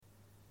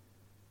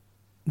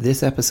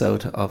This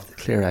episode of The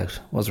Clear Out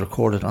was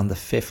recorded on the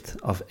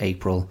 5th of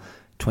April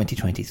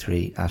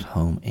 2023 at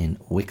home in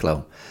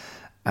Wicklow,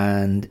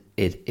 and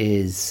it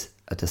is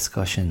a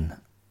discussion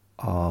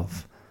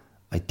of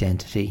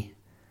identity,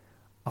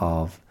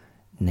 of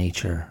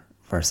nature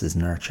versus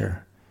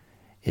nurture.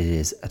 It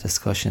is a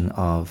discussion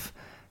of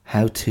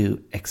how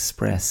to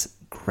express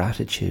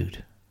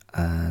gratitude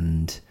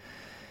and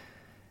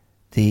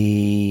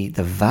the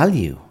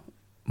value,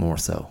 more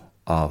so,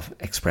 of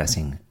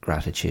expressing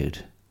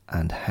gratitude,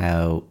 and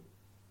how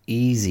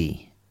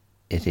easy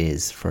it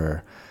is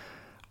for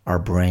our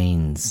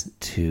brains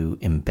to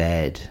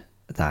embed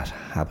that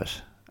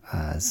habit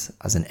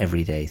as an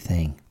everyday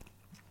thing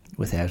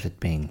without it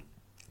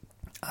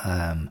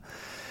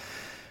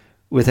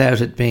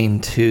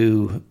being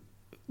too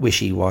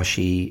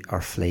wishy-washy or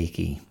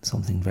flaky,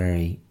 something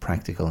very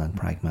practical and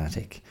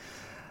pragmatic.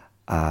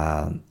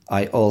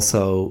 I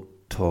also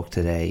talk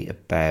today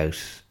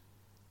about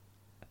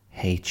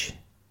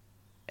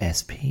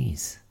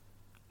HSPs,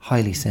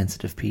 highly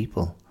sensitive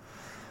people,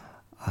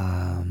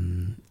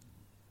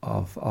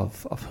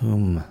 of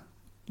whom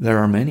there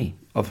are many,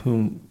 of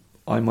whom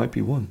I might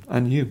be one,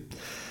 and you,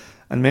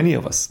 and many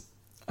of us.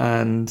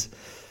 And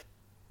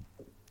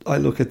I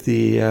look at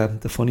the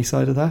funny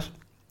side of that,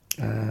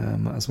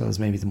 as well as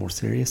maybe the more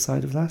serious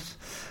side of that.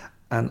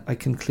 And I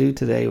conclude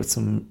today with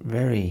some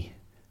very,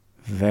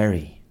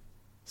 very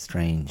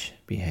strange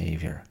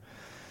behaviour.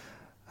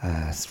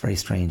 It's very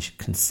strange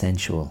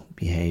consensual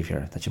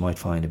behaviour that you might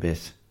find a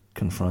bit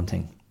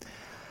confronting.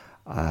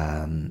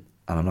 And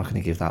I'm not going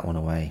to give that one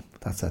away.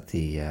 That's at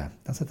the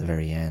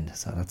very end.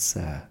 So that's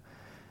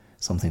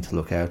something to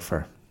look out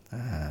for.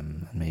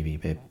 And maybe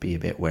be a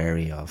bit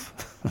wary of.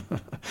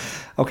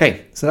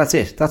 Okay, so that's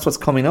it. That's what's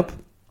coming up.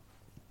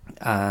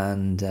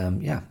 And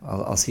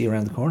I'll see you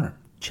around the corner.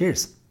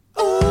 Cheers.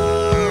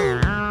 Ooh,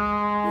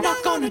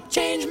 not gonna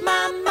change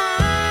my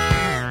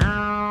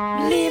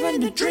mind.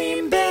 Leaving the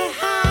dream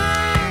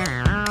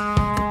behind.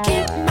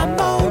 Keep my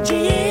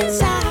moji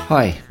inside.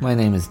 Hi, my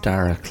name is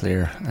Dara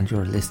Clear, and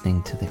you're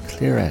listening to The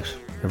Clear Out.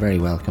 You're very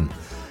welcome,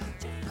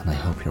 and I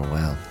hope you're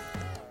well.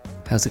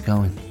 How's it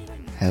going?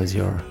 How's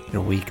your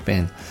week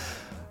been?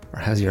 Or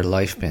how's your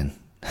life been?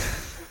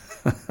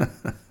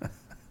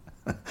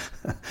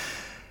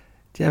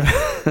 Do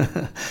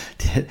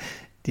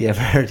you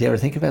ever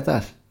think about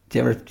that? Do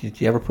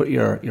you ever put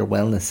your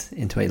wellness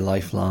into a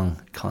lifelong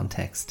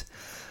context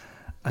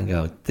and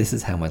go, this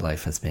is how my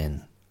life has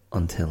been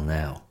until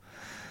now?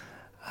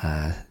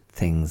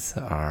 Things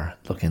are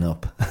looking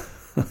up.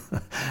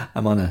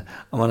 I'm on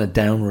a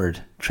downward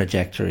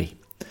trajectory.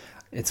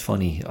 It's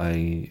funny.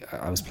 I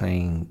was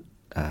playing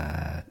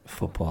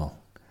football,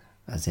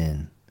 as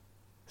in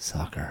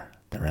soccer,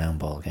 the round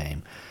ball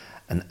game,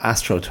 an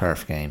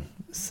AstroTurf game.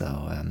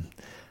 So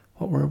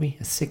what were we?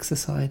 A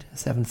 6-a-side, a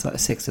 7-a-side, a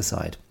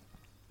 6-a-side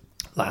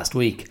last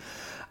week,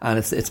 and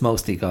it's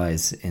mostly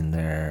guys in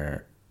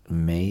their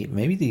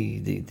maybe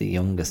the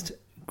youngest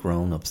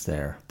grown-ups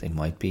there. They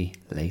might be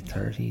late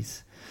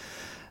 30s,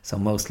 so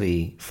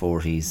mostly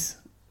 40s,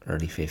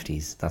 early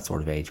 50s, that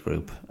sort of age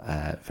group.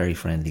 Very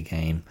friendly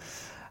game,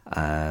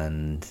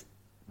 and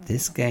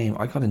this game,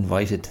 I got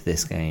invited to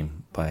this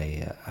game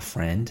by a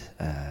friend,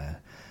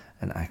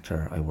 an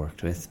actor I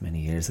worked with many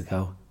years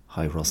ago.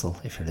 Hi Russell,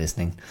 if you're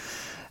listening.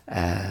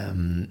 I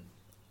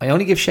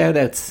only give shout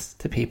outs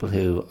to people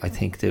who I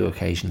think do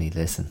occasionally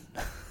listen.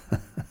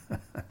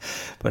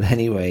 But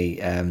anyway,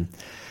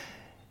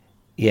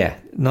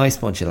 nice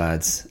bunch of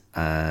lads.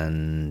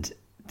 And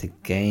the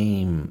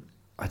game,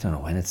 I don't know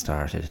when it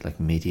started,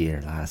 like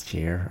mid-year last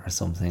year or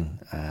something.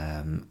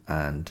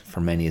 And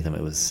for many of them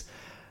it was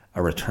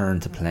a return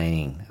to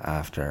playing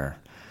after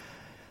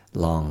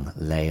long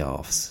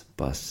layoffs,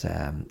 but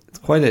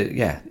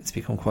it's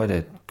become quite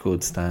a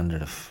good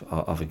standard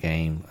of a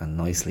game, and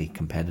nicely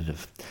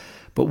competitive.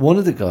 But one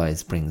of the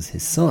guys brings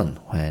his son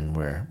when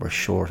we're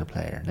short a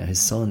player. Now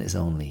his son is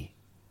only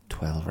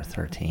 12 or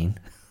 13,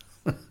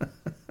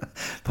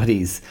 but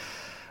he's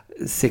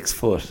 6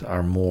 foot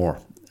or more,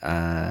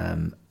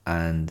 and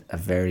a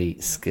very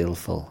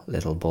skillful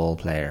little ball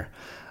player.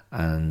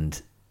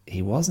 And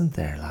he wasn't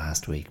there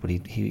last week, but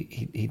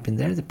he'd been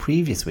there the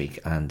previous week,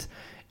 and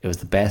it was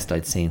the best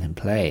I'd seen him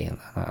play.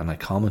 And I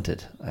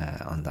commented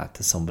on that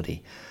to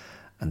somebody,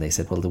 and they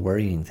said, well, the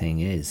worrying thing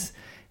is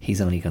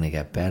he's only going to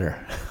get better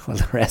while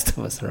the rest of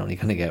us are only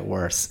going to get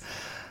worse.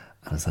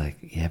 And I was like,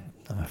 yep,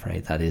 I'm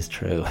afraid that is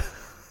true.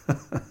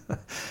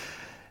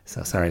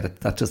 So sorry,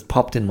 that just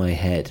popped in my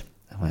head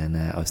when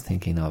I was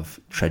thinking of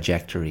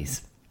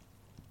trajectories.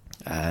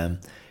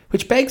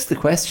 Which begs the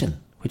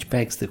question,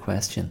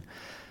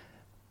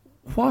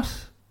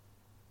 what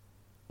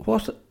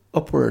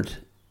upward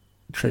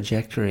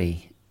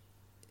trajectory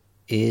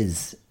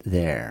is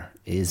there,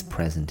 is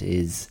present,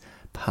 is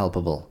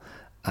palpable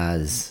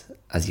as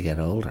you get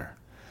older?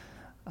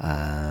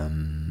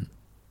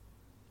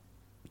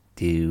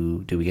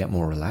 Do we get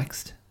more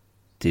relaxed?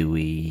 Do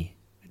we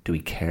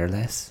care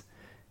less?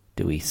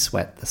 Do we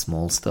sweat the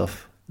small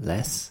stuff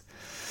less?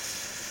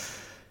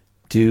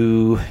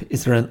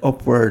 Is there an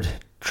upward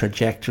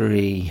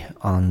trajectory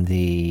on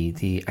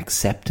the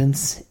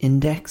acceptance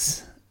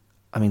index.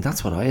 I mean,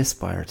 that's what I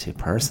aspire to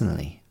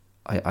personally.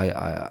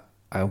 I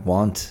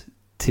want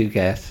to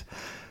get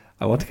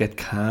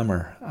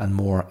calmer and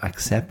more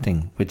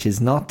accepting, which is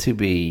not to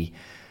be.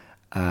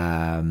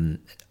 I'm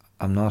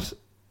not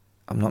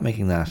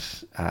making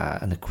that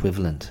an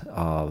equivalent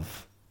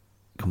of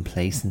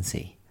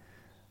complacency.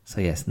 So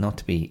yes, not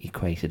to be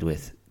equated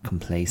with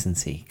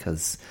complacency,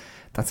 because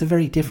that's a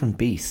very different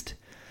beast.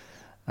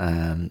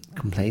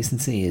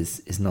 Complacency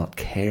is not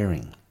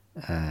caring,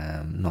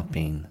 not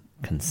being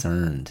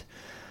concerned,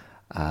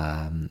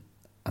 and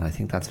I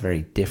think that's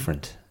very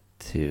different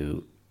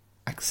to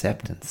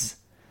acceptance.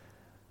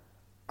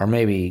 Or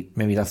maybe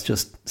that's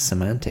just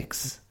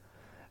semantics.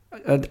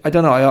 I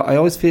don't know. I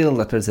always feel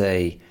that there's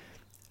a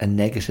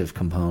negative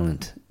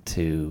component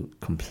to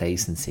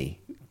complacency,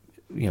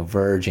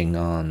 verging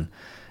on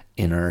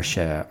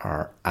inertia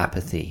or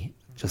apathy,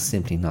 just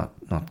simply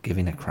not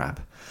giving a crap.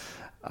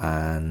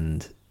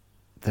 And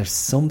there's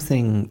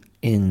something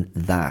in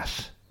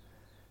that,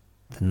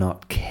 the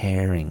not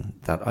caring,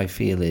 that I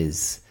feel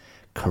is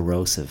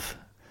corrosive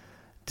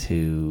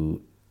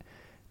to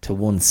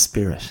one's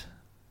spirit.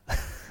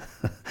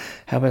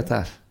 How about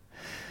that?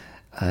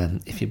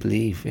 If you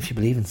believe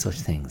in such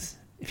things,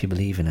 if you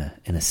believe in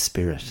a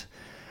spirit,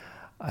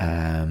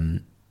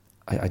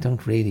 I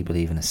don't really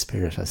believe in a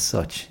spirit as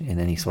such in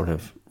any sort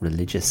of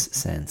religious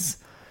sense,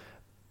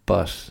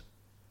 but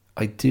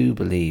I do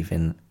believe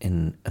in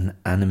an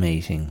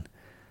animating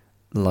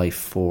life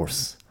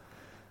force.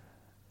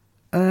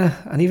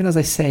 And even as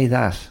I say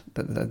that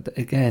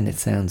again, it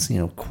sounds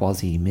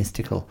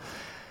quasi-mystical.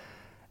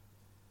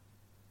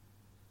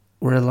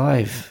 We're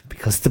alive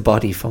because the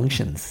body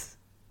functions.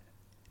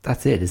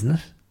 That's it, isn't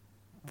it?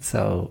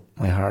 So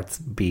my heart's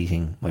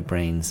beating, my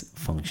brain's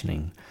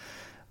functioning,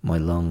 my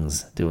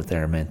lungs do what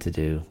they're meant to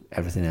do,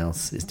 everything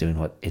else is doing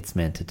what it's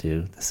meant to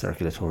do, the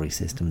circulatory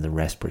system, the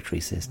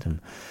respiratory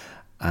system.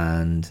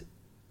 And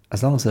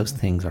as long as those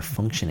things are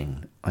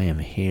functioning, I am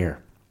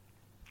here.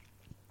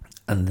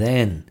 And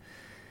then,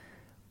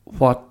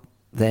 what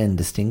then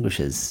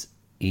distinguishes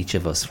each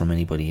of us from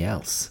anybody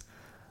else?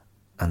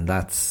 And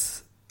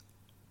that's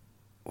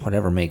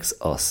whatever makes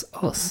us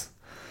us.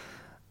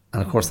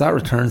 And of course that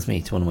returns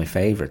me to one of my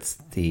favourites,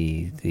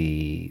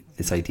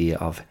 this idea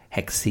of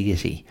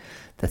hexeity,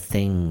 the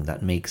thing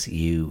that makes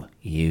you,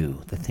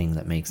 the thing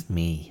that makes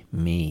me,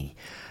 me.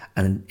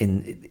 And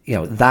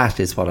that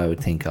is what I would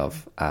think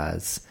of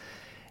as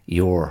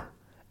your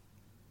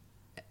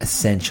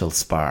essential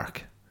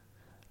spark,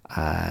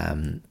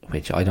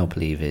 which I don't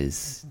believe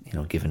is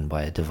given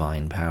by a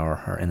divine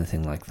power or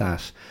anything like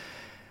that.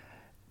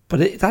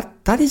 But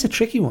that is a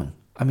tricky one.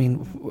 I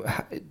mean,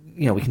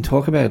 we can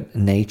talk about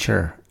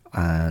nature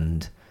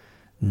and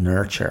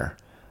nurture.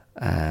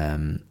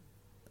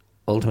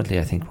 Ultimately,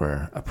 I think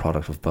we're a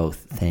product of both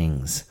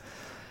things.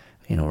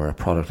 We're a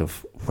product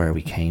of where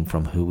we came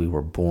from, who we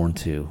were born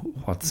to,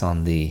 what's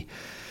on the,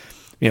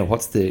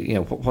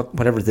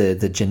 whatever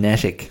the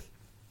genetic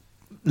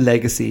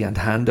legacy and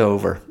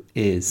handover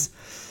is.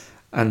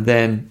 And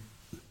then,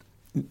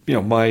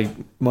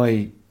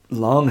 my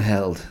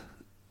long-held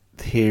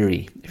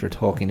theory, if you're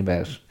talking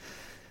about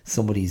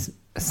somebody's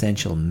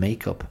essential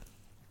makeup,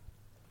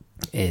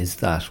 is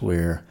that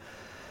we're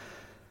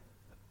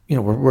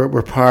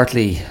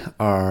partly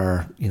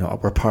our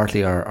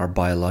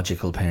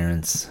biological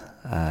parents,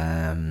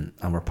 and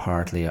we're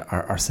partly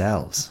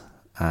ourselves.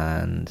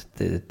 And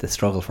the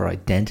struggle for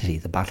identity,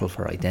 the battle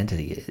for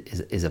identity,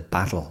 is a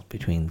battle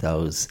between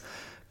those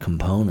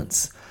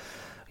components.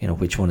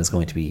 Which one is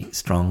going to be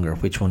stronger?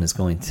 Which one is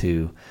going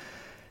to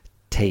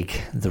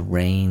take the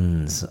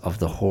reins of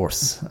the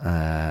horse,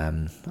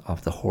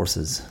 of the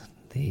horses,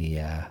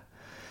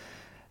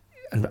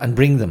 and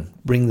bring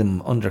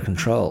them under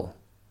control.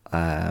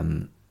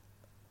 And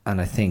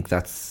I think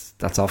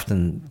that's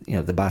often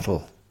the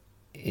battle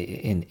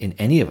in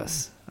any of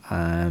us.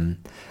 And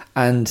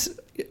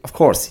of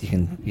course you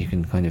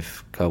can kind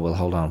of go, well,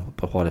 hold on,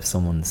 but what if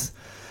someone's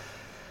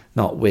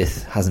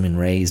hasn't been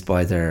raised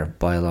by their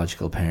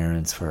biological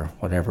parents for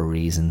whatever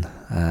reason?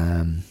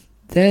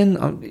 Then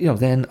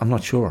I'm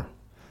not sure.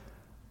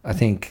 I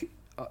think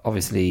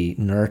obviously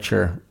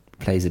nurture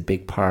plays a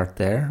big part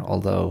there,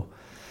 although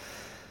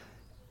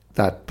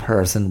that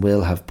person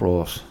will have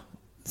brought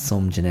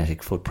some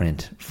genetic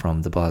footprint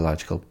from the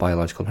biological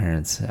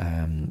parents,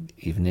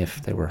 even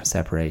if they were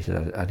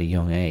separated at a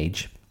young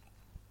age.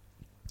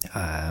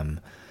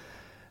 And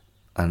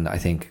I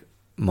think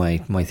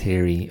my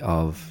theory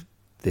of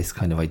this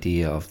kind of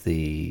idea of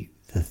the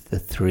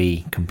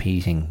three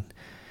competing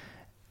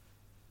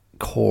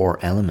core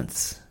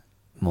elements,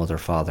 mother,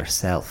 father,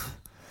 self,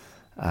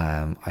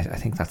 I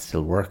think that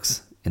still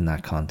works in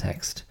that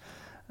context.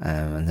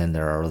 And then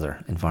there are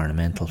other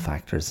environmental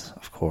factors,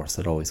 of course,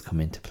 that always come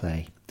into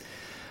play.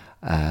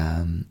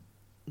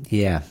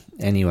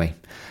 Anyway,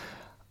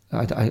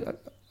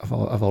 I've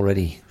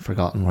already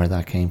forgotten where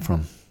that came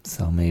from,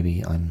 so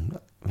maybe I'm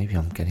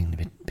getting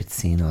a bit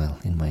senile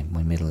in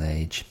my middle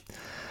age.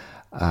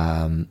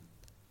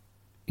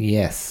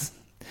 Yes,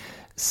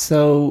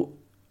 So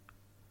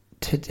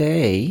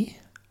today,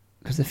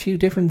 there's a few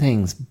different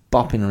things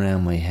bopping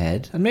around my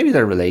head, and maybe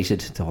they're related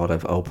to what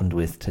I've opened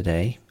with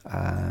today.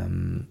 I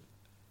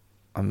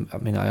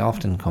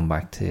often come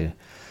back to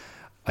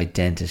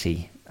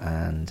identity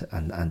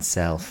and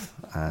self,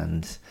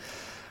 and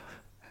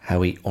how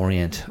we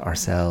orient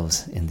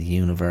ourselves in the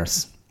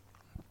universe.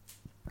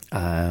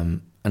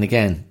 And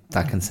again,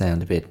 that can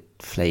sound a bit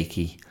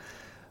flaky,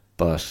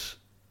 but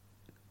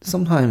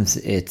sometimes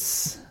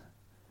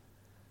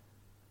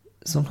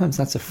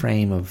that's a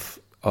frame of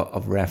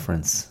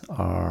reference,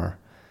 or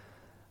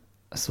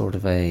a sort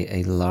of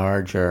a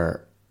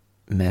larger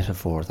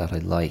metaphor that I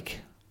like,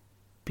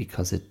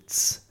 because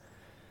it's,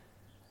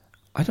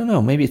 I don't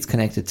know, maybe it's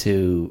connected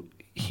to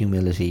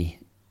humility,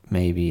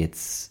 maybe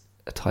it's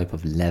a type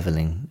of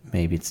leveling,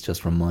 maybe it's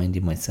just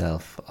reminding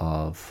myself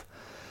of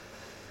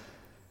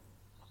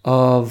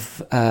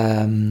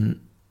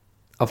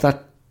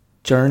that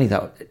journey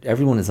that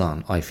everyone is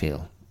on. I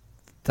feel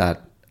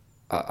that,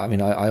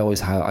 I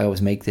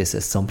always make this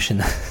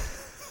assumption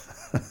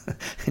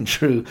in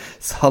true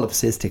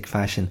solipsistic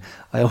fashion.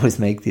 I always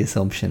make the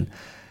assumption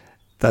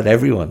that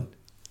everyone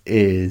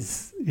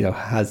is,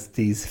 has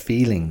these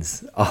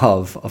feelings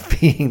of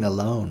being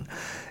alone.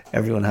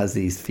 Everyone has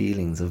these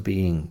feelings of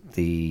being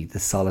the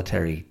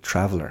solitary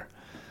traveller.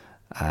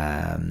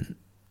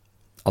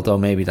 Although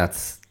maybe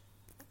that's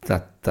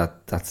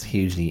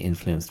hugely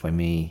influenced by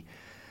me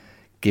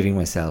giving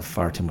myself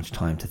far too much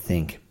time to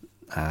think,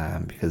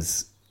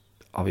 because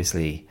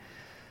obviously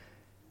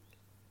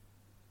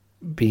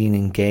being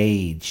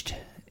engaged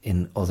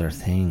in other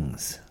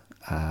things,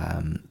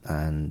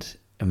 and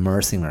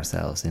immersing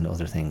ourselves in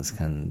other things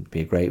can be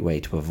a great way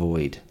to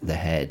avoid the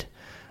head,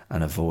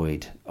 and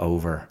avoid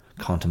over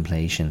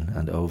contemplation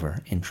and over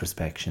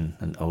introspection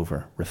and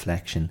over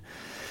reflection.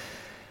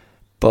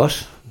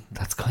 But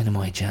that's kind of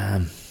my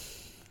jam.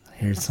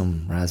 Here's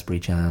some raspberry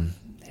jam,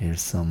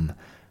 here's some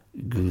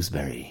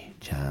gooseberry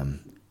jam,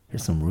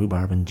 here's some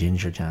rhubarb and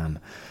ginger jam,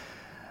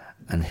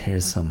 and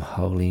here's some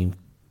holy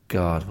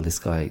God, will this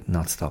guy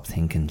not stop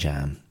thinking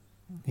jam.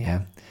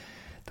 Yeah,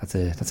 that's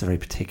a very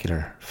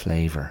particular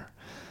flavour.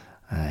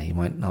 You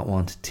might not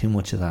want too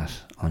much of that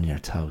on your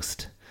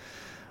toast.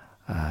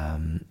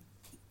 I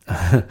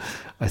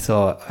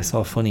saw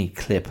a funny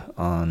clip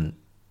on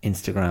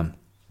Instagram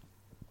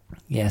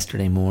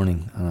yesterday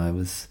morning, and I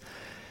was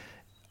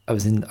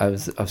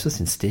just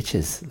in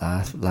stitches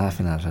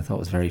laughing at it. I thought it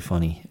was very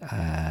funny.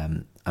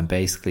 And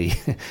basically,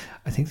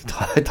 I think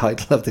the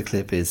title of the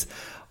clip is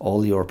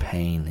 "All Your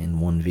Pain in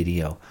One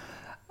Video,"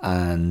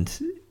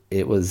 and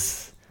it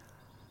was,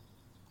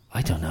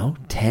 I don't know,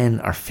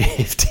 10 or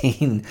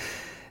 15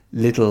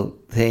 little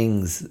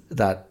things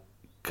that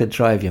could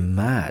drive you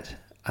mad.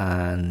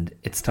 And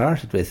it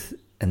started with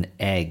an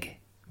egg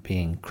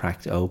being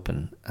cracked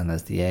open, and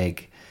as the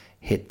egg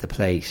hit the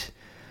plate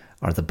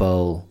or the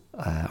bowl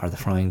or the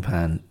frying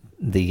pan,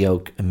 the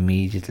yolk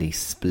immediately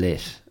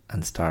split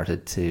and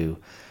started to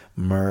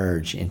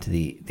merge into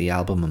the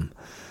albumum,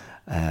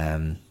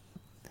 the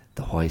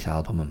white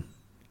albumum,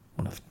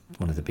 one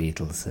of the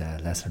Beatles'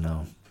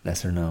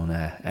 lesser known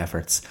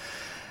efforts.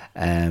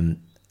 A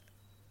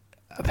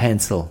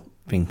pencil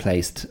being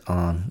placed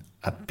on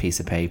a piece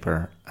of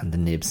paper and the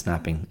nib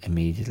snapping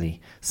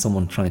immediately.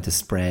 Someone trying to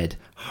spread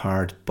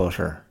hard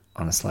butter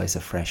on a slice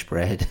of fresh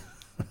bread.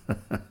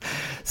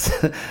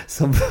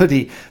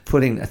 Somebody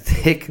putting a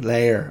thick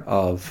layer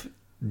of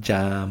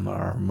jam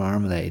or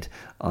marmalade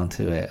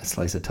onto a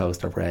slice of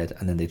toast or bread,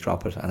 and then they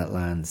drop it and it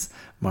lands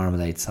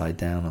marmalade side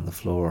down on the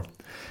floor.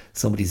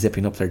 Somebody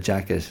zipping up their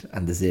jacket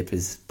and the zip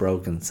is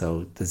broken,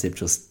 so the zip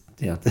just,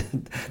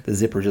 the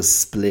zipper just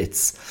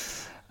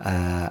splits.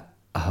 A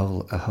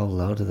whole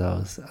load of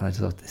those, and I just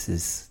thought, this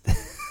is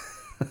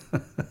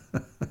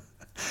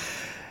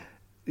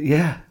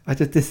yeah, I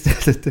did this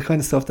the kind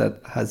of stuff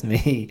that has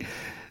me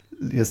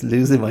just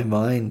losing my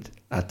mind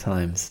at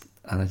times,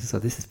 and I just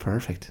thought, this is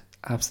perfect,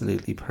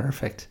 absolutely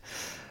perfect.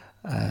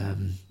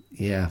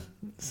 Yeah,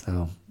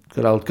 so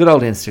good old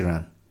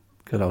Instagram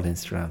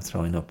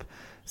throwing up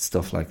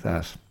stuff like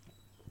that.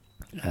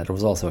 There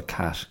was also a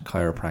cat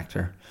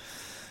chiropractor.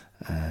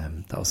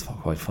 That was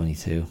quite funny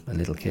too. A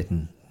little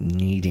kitten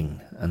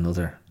kneading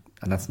another,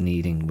 and that's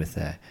kneading with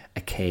a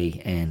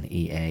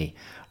Knea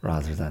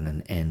rather than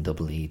an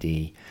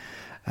Ned.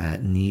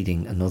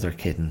 Kneading another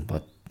kitten,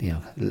 but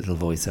a little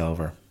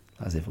voiceover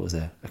as if it was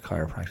a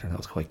chiropractor. That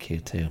was quite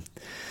cute too.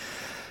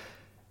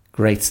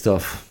 Great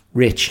stuff.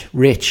 Rich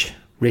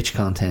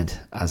content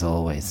as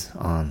always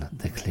on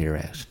the Clear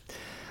Out.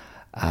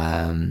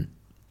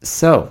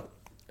 So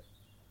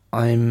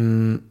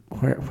I'm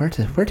where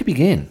to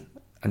begin?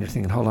 And you're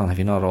thinking, hold on, have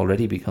you not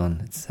already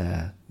begun? It's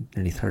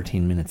nearly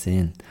 13 minutes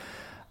in.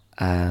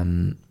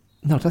 No,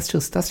 that's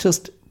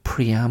just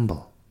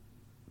preamble.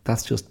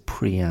 That's just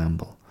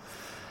preamble.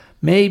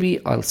 Maybe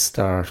I'll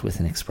start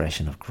with an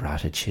expression of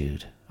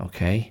gratitude,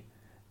 okay?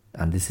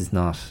 And this is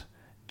not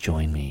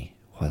join me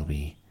while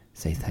we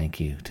say thank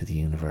you to the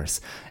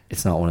universe.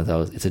 It's not one of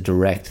those. It's a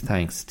direct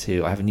thanks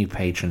to, I have a new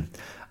patron,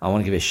 I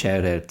want to give a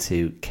shout out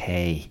to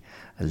Kay,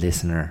 a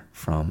listener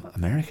from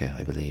America,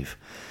 I believe,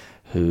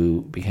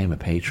 who became a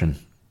patron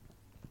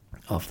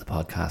of the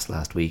podcast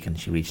last week, and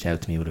she reached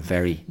out to me with a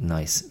very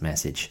nice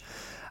message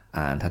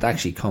and had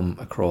actually come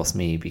across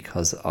me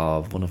because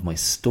of one of my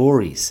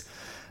stories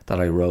that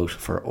I wrote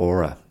for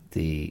Aura,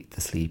 the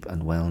sleep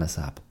and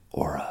wellness app.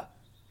 Aura,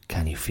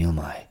 can you feel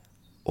my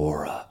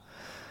aura?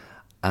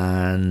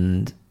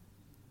 And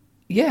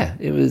yeah,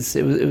 it was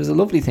a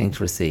lovely thing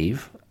to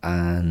receive.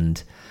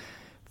 And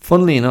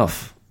funnily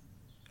enough,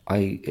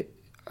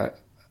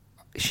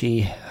 she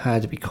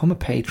had become a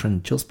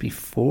patron just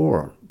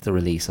before the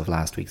release of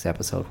last week's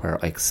episode, where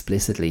I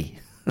explicitly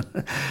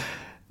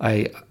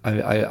I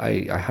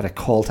had a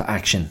call to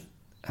action,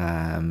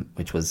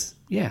 which was,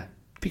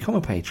 become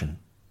a patron,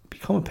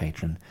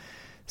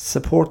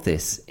 support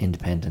this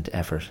independent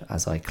effort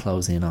as I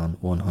close in on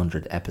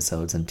 100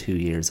 episodes and 2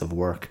 years of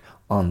work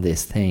on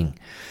this thing,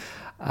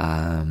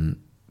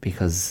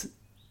 because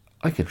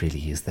I could really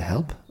use the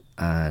help,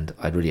 and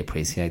I'd really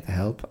appreciate the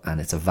help,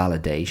 and it's a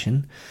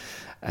validation.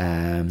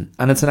 And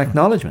it's an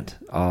acknowledgement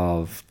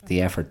of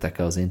the effort that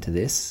goes into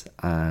this,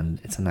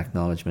 and it's an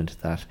acknowledgement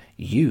that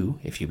you,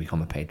 if you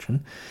become a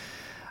patron,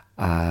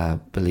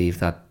 believe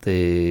that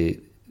the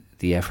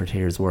effort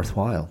here is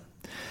worthwhile.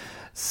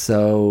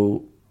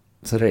 So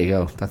there you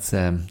go. That's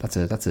a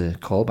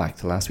callback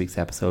to last week's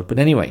episode. But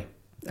anyway,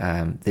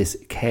 this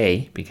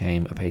Kay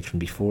became a patron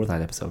before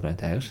that episode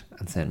went out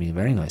and sent me a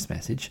very nice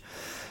message,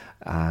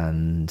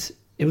 and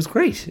it was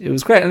great.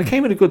 And it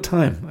came at a good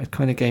time. It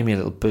kind of gave me a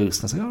little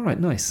boost. I was like, all right,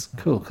 nice,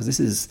 cool. Because this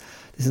is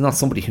not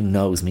somebody who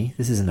knows me.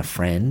 This isn't a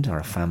friend or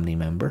a family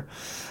member.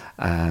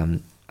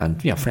 And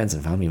friends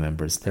and family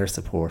members, their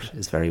support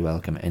is very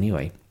welcome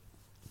anyway.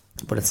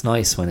 But it's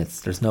nice when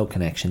there's no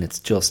connection. It's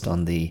just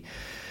on the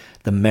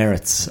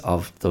merits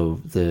of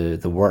the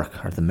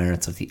work, or the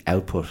merits of the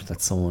output, that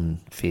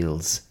someone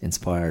feels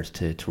inspired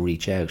to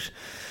reach out.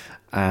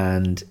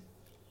 And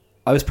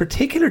I was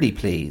particularly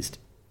pleased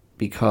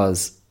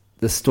because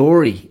the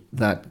story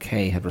that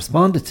Kay had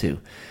responded to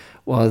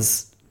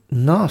was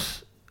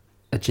not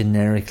a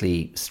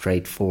generically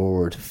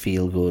straightforward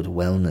feel-good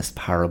wellness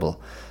parable.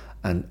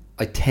 And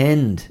I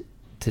tend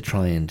to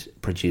try and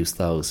produce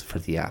those for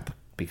the app,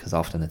 because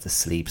often it's a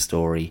sleep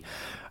story,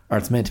 or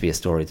it's meant to be a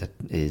story that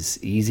is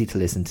easy to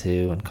listen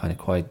to and kind of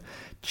quite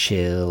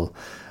chill.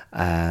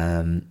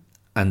 And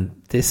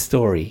this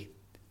story,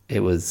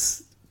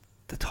 the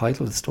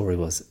title of the story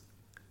was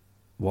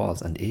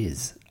and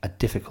is A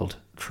Difficult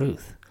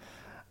Truth.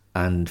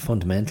 And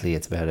fundamentally,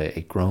 it's about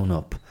a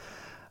grown-up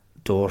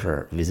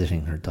daughter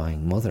visiting her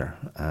dying mother,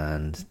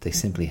 and they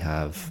simply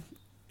have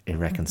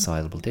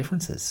irreconcilable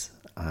differences.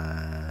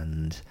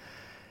 And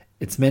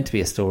it's meant to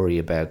be a story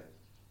about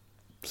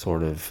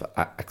sort of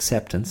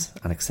acceptance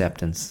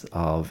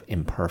of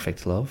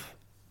imperfect love,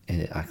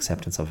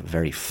 acceptance of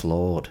very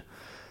flawed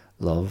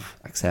love,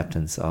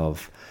 acceptance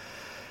of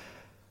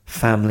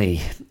family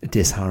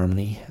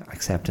disharmony,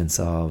 acceptance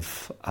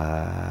of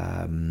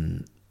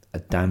a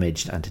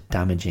damaged and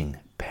damaging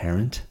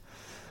parent.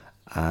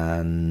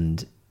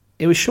 And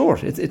it was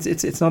short.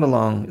 It's not a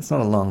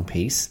long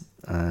piece,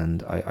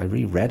 and I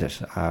reread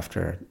it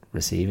after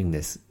receiving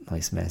this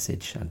nice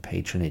message and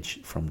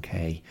patronage from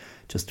Kay,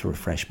 just to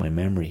refresh my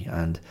memory.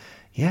 And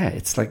yeah,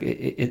 it's like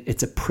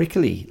it's a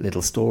prickly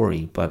little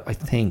story, but I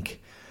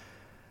think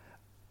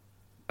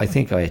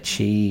I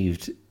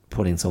achieved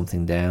putting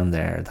something down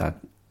there that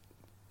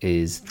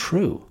is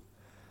true.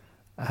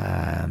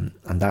 And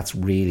that's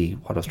really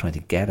what I was trying to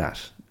get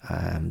at.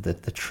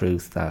 The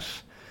truth that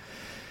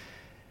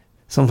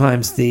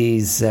sometimes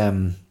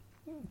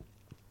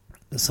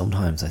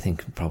I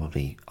think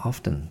probably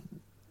often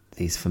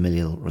these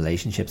familial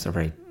relationships are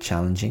very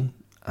challenging,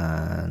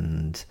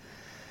 and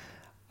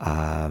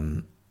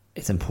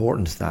it's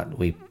important that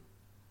we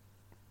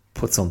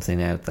put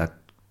something out that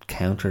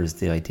counters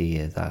the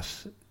idea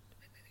that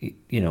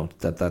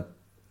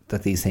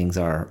that these things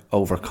are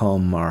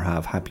overcome or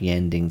have happy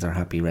endings or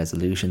happy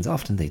resolutions.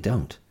 Often they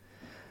don't,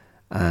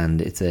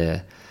 and it's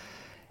a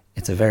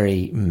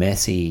very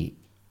messy,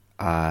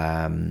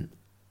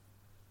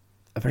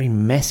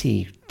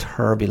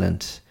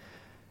 turbulent,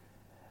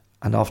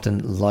 and often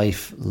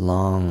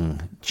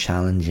lifelong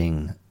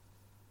challenging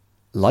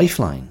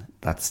lifeline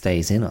that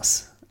stays in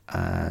us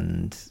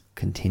and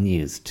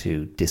continues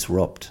to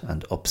disrupt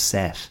and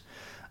upset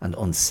and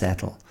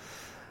unsettle.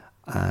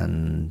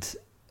 And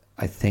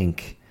I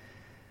think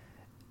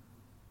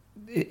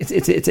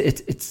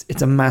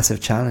it's a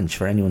massive challenge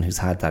for anyone who's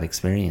had that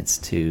experience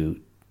to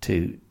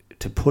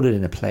put it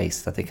in a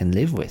place that they can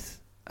live with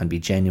and be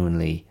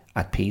genuinely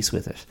at peace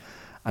with it.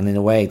 And in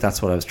a way,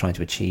 that's what I was trying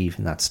to achieve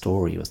in that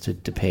story, was to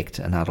depict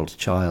an adult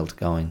child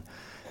going,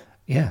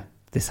 yeah,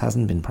 this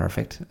hasn't been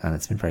perfect and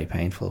it's been very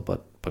painful,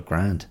 but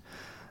grand.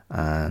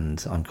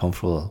 And I'm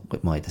comfortable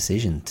with my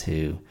decision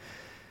to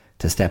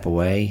step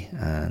away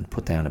and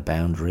put down a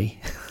boundary.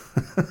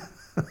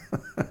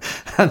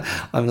 And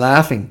I'm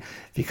laughing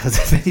because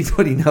if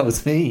anybody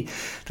knows me,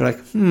 they're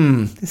like,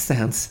 this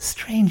sounds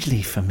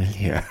strangely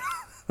familiar.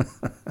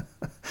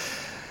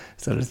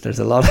 So there's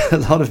a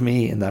lot of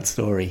me in that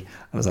story.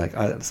 I was like,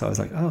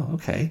 oh,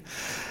 okay.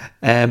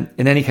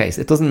 In any case,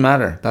 it doesn't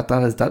matter.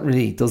 That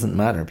really doesn't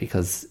matter,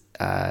 because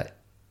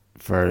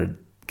for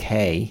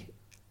Kay,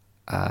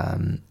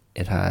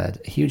 it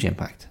had a huge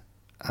impact,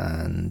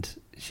 and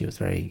she was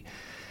very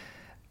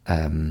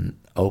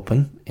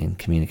open in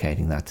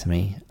communicating that to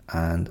me.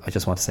 And I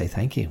just want to say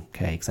thank you,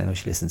 Kay, because I know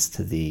she listens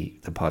to the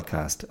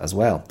podcast as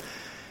well.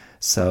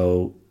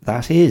 So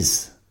that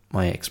is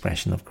my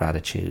expression of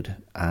gratitude.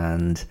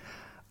 And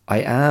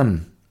I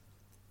am,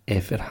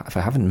 if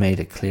I haven't made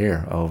it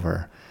clear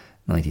over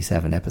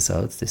 97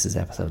 episodes, this is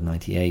episode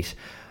 98,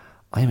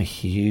 I am a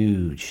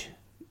huge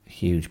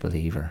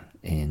believer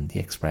in the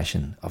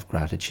expression of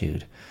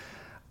gratitude.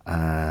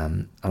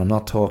 And I'm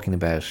not talking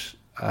about,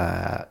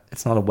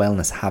 it's not a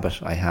wellness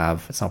habit I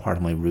have. It's not part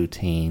of my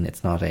routine.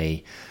 It's not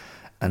an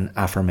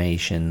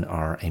affirmation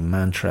or a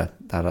mantra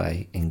that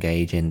I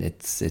engage in.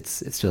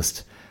 It's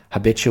just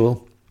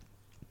habitual.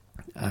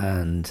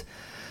 And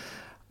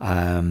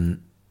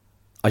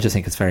I just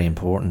think it's very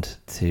important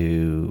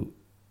to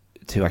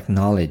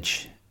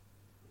acknowledge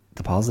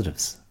the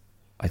positives.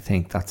 I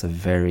think that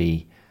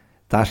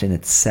in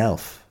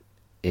itself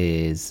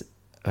is,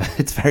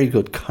 it's very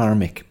good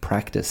karmic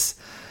practice.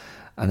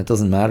 And it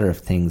doesn't matter if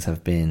things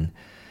have been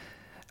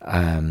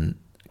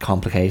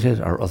complicated,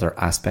 or other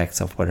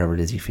aspects of whatever it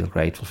is you feel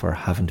grateful for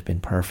haven't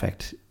been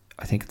perfect.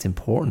 I think it's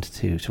important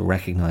to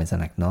recognize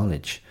and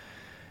acknowledge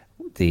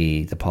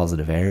the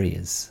positive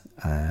areas.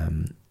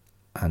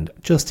 And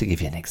just to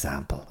give you an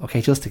example,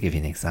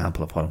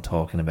 of what I'm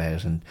talking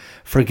about, and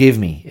forgive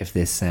me if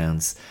this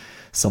sounds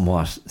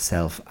somewhat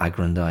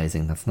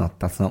self-aggrandizing. That's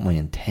not my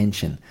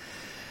intention.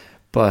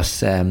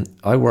 But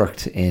I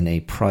worked in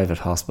a private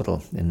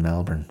hospital in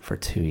Melbourne for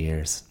 2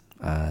 years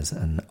as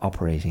an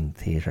operating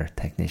theatre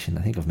technician.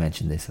 I think I've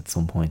mentioned this at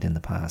some point in the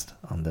past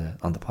on the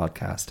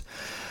podcast.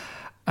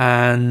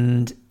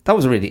 And that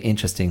was a really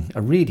interesting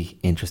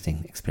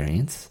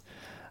experience.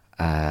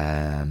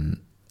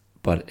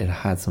 But it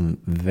had some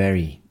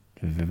very,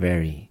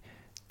 very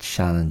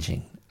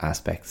challenging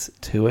aspects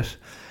to it.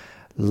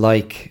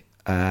 Like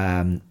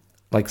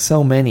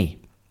so many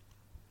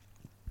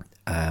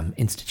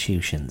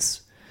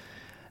institutions,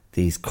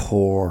 these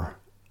core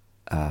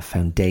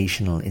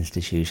foundational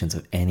institutions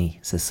of any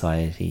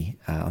society.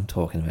 I'm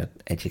talking about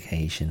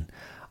education.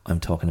 I'm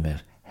talking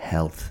about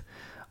health.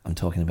 I'm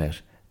talking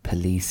about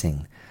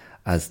policing,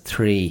 as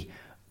three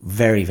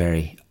very,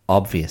 very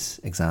obvious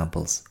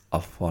examples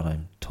of what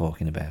I'm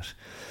talking about.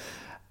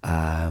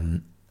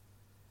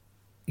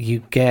 You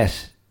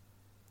get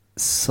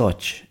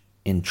such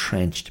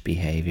entrenched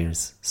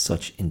behaviours,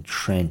 such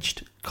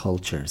entrenched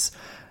cultures,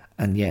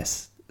 and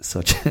yes,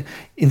 such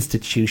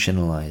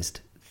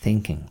institutionalized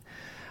thinking.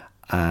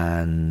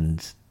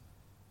 And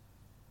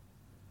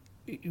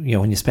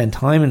when you spend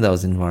time in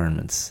those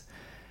environments,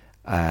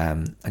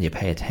 and you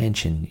pay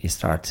attention, you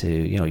start to,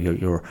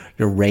 your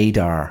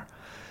radar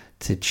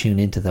to tune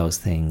into those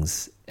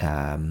things.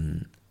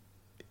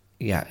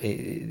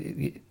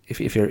 If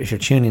you're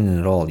tuning in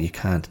at all, you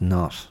can't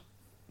not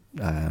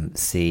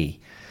see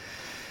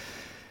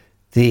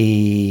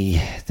the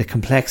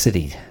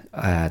complexity.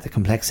 The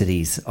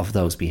complexities of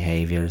those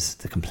behaviours,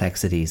 the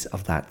complexities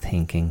of that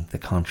thinking, the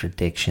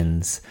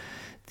contradictions,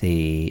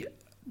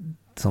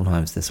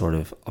 sometimes the sort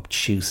of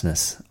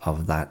obtuseness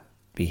of that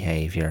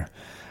behaviour.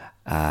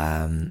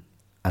 And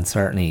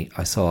certainly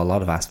I saw a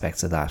lot of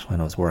aspects of that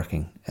when I was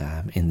working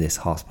in this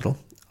hospital.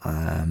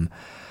 And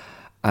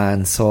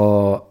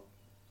so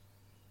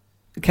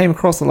came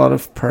across a lot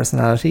of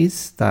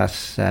personalities that,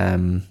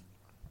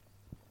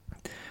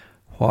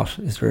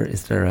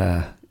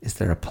 is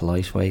there a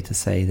polite way to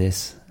say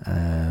this?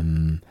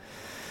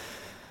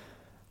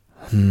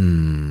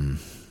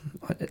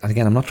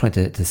 Again, I'm not trying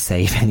to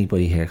save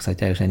anybody here, because I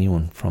doubt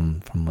anyone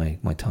from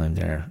my time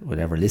there would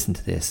ever listen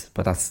to this.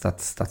 But that's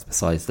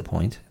besides the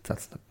point.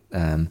 That's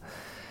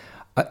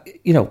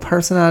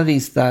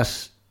personalities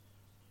that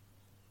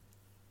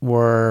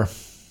were,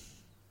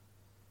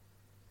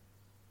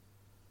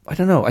 I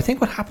don't know. I think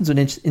what happens with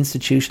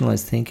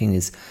institutionalized thinking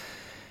is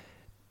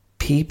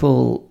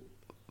people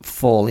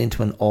fall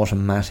into an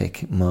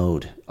automatic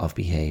mode of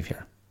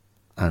behavior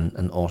and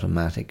an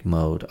automatic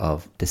mode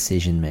of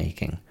decision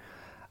making,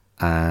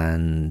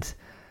 and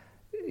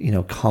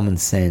common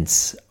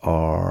sense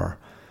or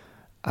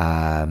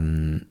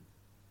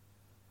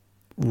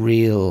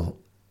real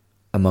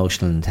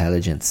emotional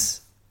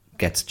intelligence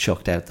gets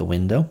chucked out the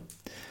window.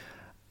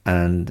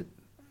 And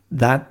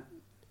that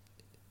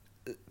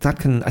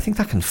can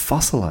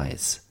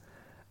fossilize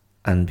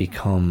and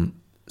become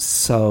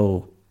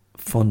so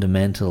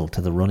fundamental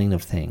to the running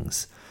of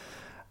things,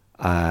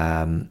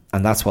 and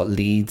that's what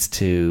leads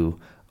to,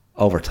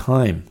 over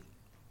time,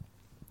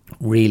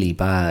 really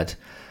bad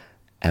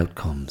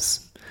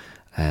outcomes,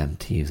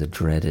 to use a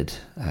dreaded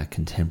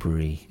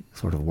contemporary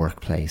sort of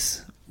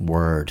workplace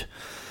word.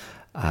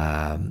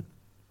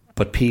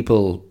 But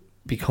people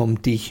become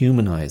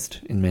dehumanized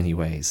in many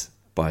ways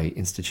by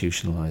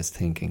institutionalized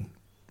thinking,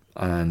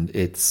 and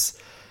it's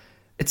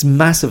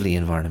massively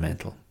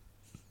environmental.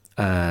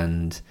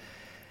 and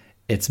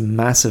it's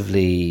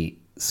massively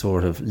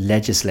sort of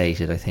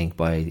legislated, I think,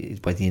 by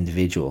the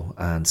individual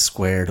and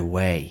squared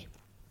away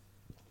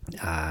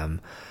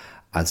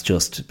as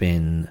just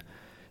been,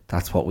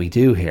 that's what we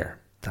do here,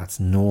 that's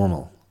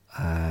normal.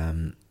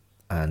 And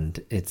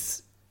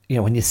it's,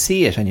 when you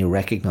see it and you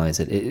recognise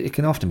it, it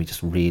can often be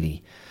just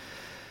really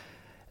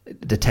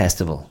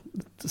detestable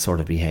sort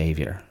of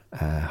behaviour,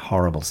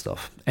 horrible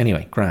stuff.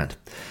 Anyway, grand.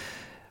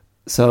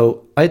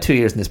 So I had 2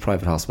 years in this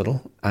private hospital,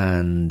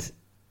 and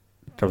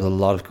there was a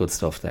lot of good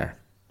stuff there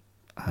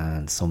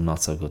and some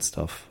not so good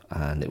stuff,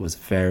 and it was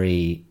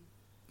very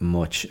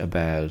much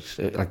about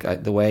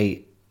the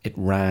way it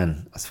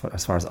ran, as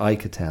far as I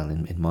could tell,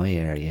 in my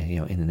area,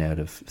 in and out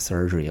of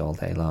surgery all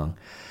day long.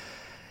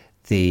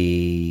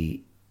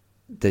 The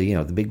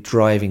big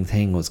driving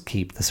thing was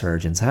keep the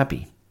surgeons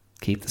happy,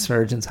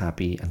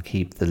 and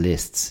keep the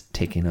lists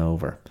ticking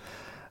over,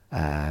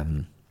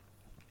 and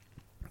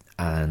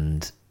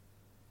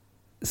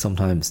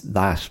sometimes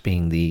that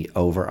being the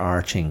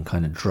overarching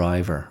kind of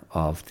driver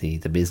of the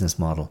business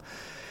model.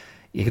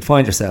 You could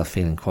find yourself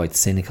feeling quite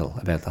cynical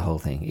about the whole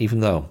thing, even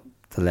though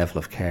the level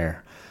of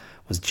care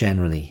was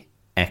generally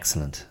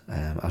excellent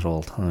at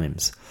all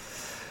times.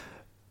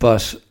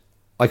 But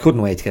I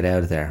couldn't wait to get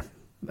out of there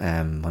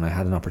when I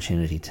had an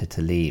opportunity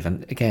to leave.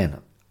 And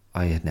again,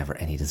 I had never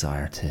any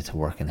desire to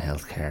work in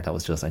healthcare. That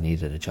was just, I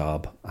needed a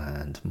job,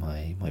 and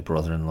my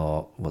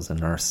brother-in-law was a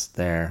nurse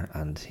there,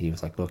 and he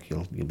was like, look,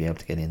 you'll be able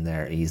to get in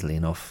there easily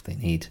enough.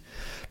 They're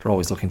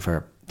always looking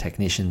for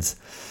technicians,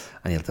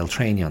 and they'll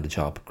train you on the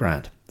job.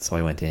 Grand. So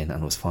I went in,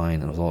 and it was fine,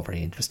 and it was all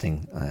very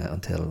interesting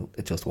until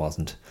it just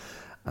wasn't,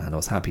 and I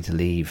was happy to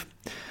leave.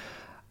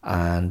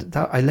 And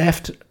that I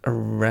left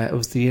around, it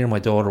was the year my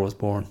daughter was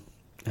born,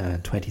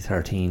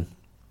 2013.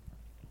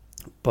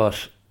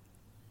 But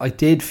I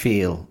did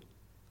feel,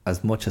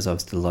 as much as I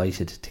was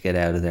delighted to get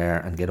out of there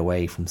and get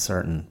away from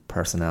certain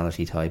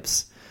personality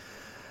types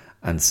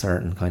and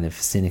certain kind of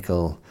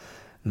cynical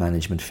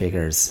management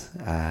figures,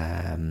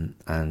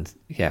 and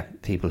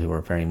people who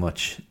were very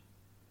much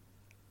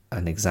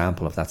an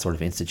example of that sort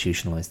of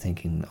institutionalized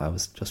thinking I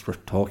was just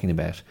talking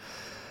about.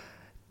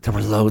 There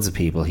were loads of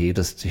people who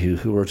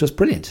were just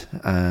brilliant,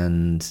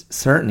 and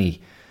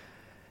certainly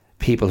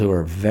people who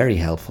were very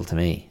helpful to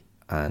me,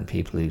 and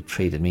people who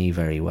treated me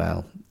very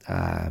well,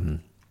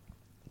 and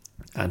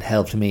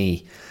helped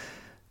me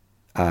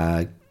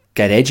get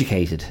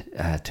educated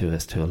to a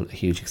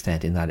huge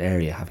extent in that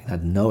area, having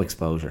had no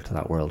exposure to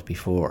that world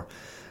before.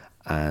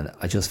 And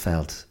I just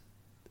felt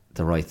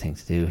the right thing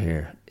to do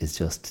here is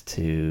just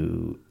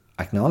to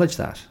acknowledge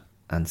that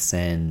and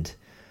send,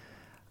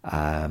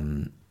 I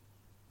can't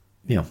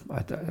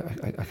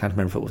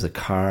remember if it was a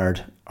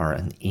card or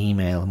an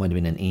email. It might have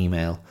been an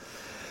email,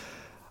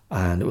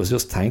 and it was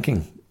just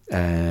thanking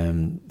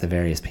the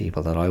various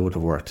people that I would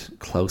have worked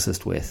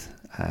closest with,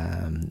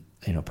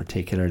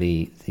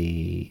 particularly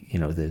the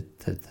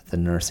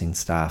nursing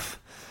staff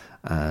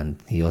and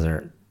the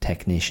other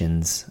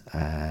technicians,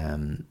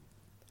 and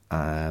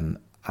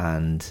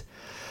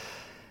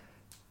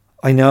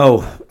I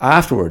know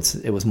afterwards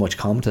it was much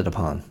commented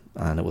upon,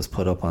 and it was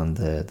put up on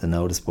the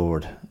notice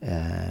board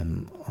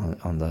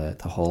on the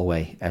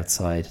hallway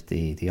outside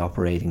the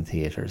operating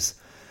theatres,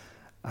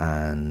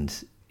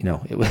 and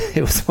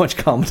it was much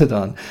commented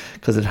on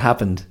because it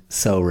happened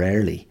so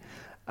rarely,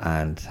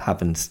 and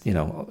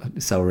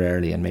so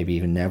rarely, and maybe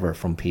even never,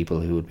 from people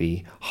who would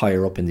be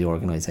higher up in the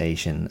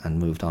organisation and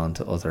moved on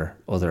to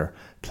other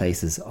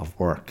places of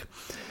work.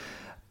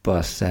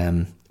 But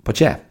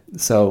yeah,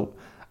 so,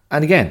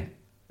 and again,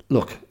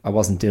 look, I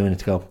wasn't doing it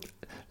to go,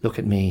 look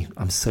at me,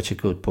 I'm such a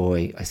good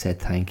boy, I said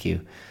thank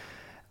you.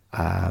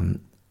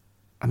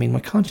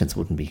 My conscience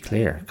wouldn't be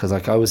clear, because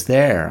I was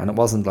there, and it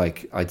wasn't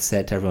like I'd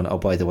said to everyone, oh,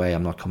 by the way,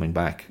 I'm not coming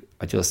back.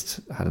 I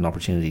just had an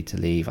opportunity to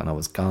leave, and I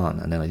was gone,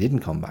 and then I didn't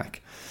come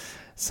back.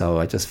 So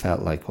I just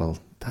felt like, well,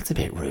 that's a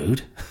bit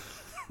rude.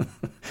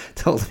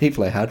 Told the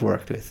people I had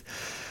worked with.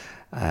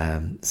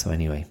 So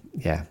anyway,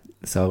 yeah.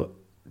 So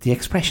the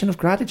expression of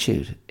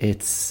gratitude,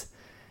 it's,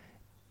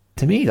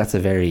 to me, that's a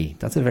very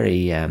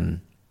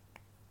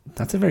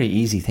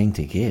easy thing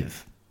to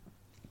give.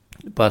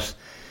 But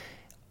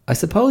I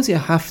suppose you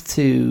have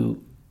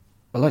to,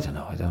 well, I don't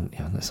know,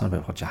 it's not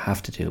about what you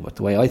have to do, but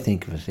the way I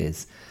think of it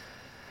is,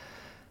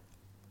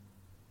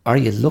 are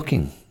you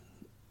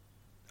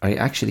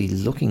actually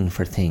looking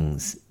for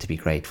things to be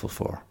grateful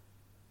for?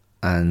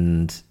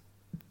 And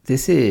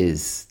this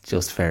is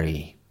just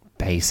very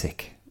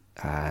basic.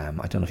 I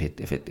don't know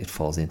if it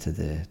falls into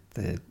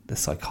the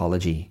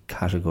psychology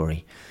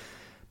category,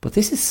 but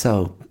this is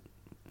so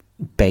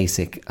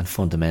basic and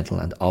fundamental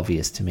and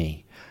obvious to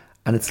me.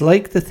 And it's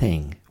like the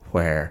thing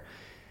where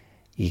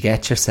you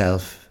get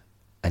yourself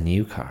a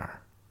new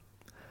car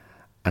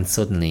and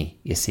suddenly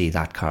you see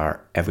that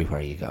car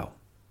everywhere you go.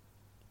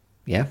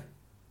 Yeah?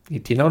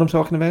 Do you know what I'm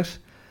talking about?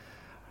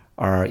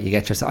 Or you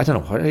get yourself, I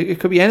don't know, it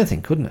could be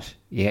anything, couldn't it?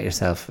 You get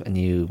yourself a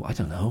new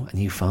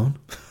phone.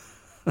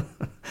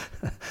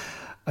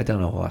 I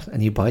don't know what, a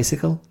new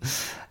bicycle,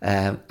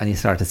 and you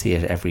start to see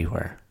it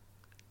everywhere.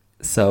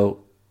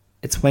 So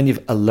It's when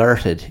you've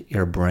alerted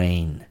your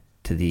brain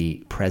to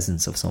the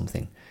presence of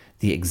something,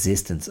 the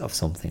existence of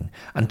something,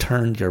 and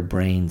turned your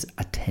brain's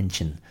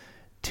attention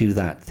to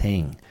that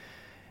thing.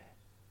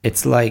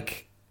 It's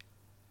like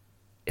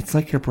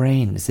your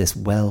brain is this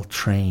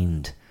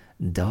well-trained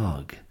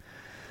dog.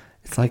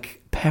 It's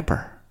like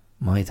Pepper,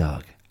 my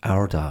dog,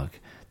 our dog,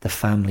 the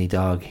family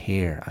dog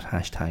here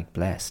at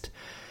 #blessed.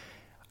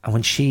 And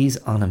when she's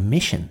on a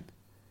mission,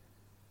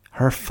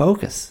 her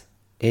focus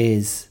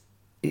is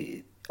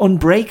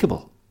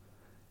unbreakable.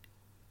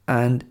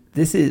 And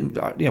this is,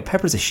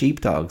 Pepper's a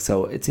sheepdog,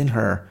 so it's in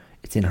her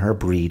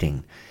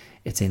breeding,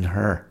 it's in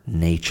her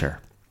nature.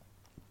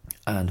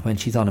 And when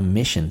she's on a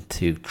mission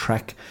to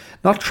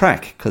not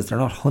track, because they're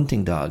not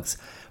hunting dogs,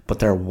 but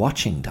they're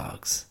watching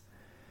dogs.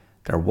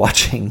 They're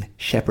watching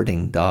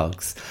shepherding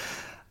dogs.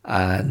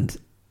 And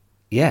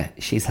yeah,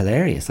 she's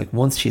hilarious. Like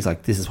once she's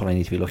like, this is what I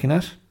need to be looking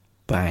at,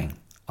 bang,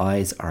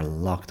 eyes are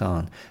locked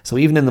on. So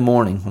even in the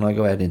morning when I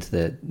go out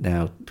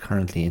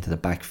currently into the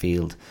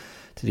backfield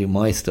to do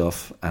my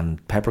stuff,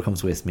 and Pepper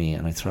comes with me,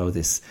 and I throw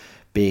this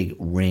big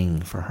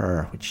ring for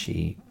her, which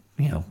she,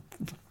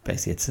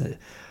 basically it's a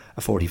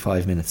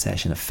 45-minute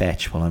session of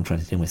fetch while I'm trying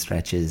to do my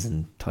stretches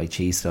and Tai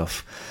Chi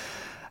stuff.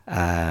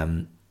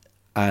 And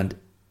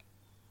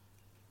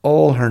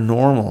all her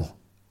normal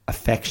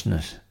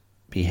affectionate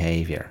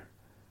behaviour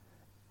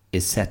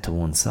is set to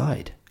one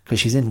side because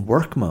she's in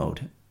work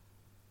mode,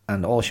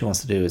 and all she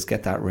wants to do is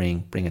get that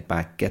ring, bring it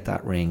back, get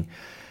that ring.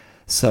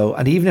 So,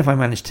 and even if I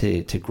manage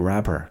to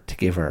grab her, to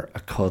give her a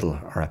cuddle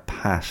or a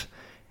pat,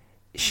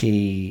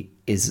 she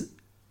is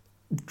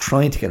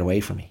trying to get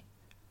away from me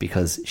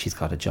because she's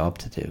got a job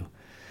to do.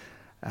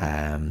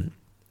 And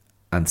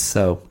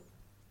so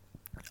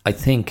I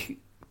think,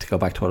 to go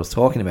back to what I was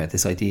talking about,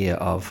 this idea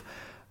of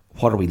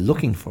what are we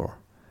looking for?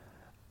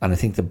 And I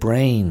think the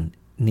brain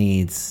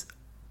needs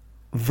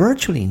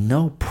virtually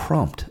no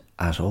prompt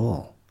at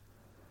all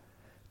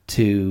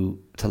to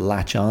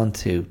latch on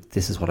to,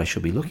 this is what I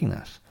should be looking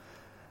at.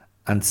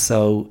 And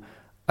so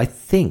I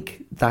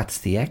think that's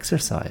the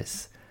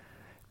exercise,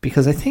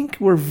 because I think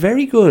we're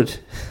very good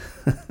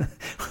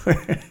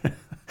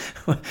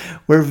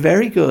we're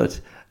very good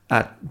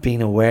at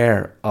being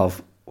aware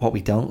of what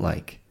we don't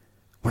like.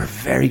 We're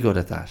very good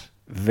at that.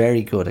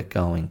 Very good at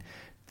going,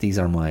 these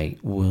are my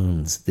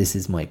wounds, this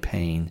is my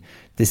pain,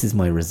 this is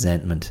my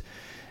resentment,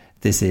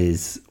 this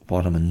is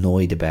what I'm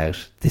annoyed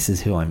about, this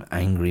is who I'm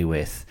angry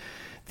with,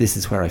 this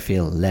is where I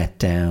feel let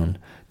down,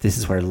 this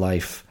is where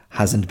life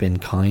hasn't been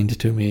kind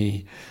to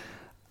me.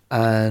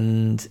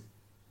 And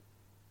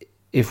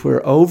if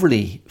we're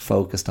overly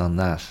focused on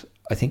that,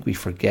 I think we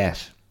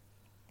forget,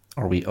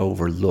 or we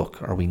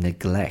overlook, or we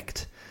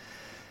neglect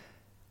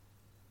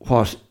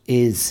what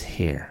is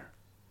here,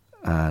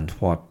 and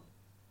what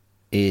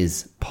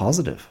is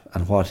positive,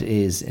 and what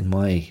is, in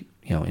my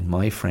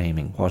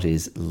framing, what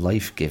is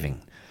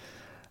life-giving.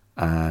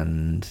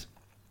 And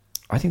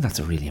I think that's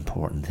a really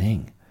important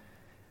thing,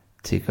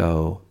 to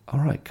go, all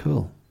right,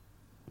 cool,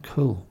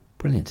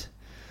 brilliant.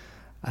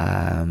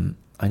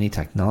 I need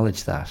to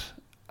acknowledge that.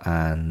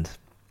 And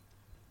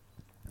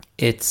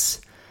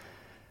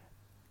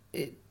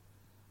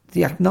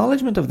the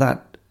acknowledgement of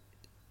that,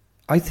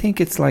 I think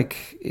it's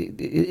like,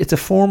 it's a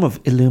form of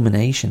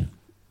illumination.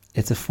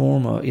 It's a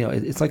form of,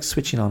 it's like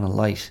switching on a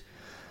light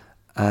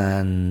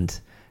and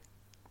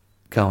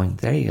going,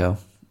 there you go.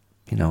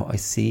 I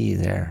see you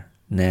there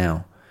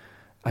now,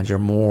 and you're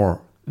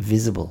more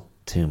visible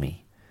to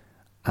me.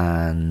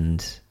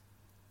 And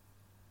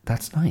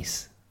that's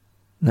nice.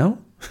 No?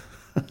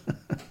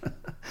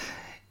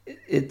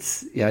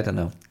 I don't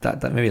know.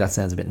 That maybe that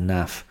sounds a bit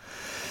naff.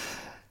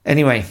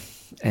 Anyway,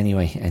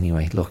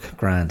 look,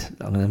 grand.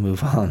 I'm going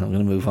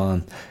to move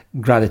on.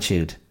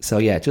 Gratitude. So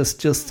yeah,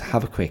 just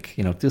have a quick,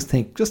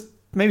 just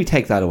maybe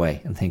take that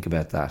away and think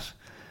about that.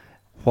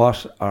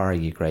 What are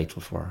you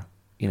grateful for?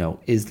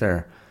 Is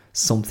there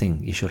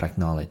something you should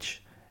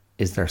acknowledge?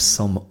 Is there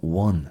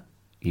someone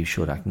you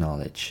should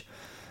acknowledge?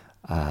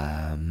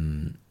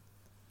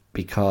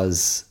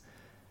 Because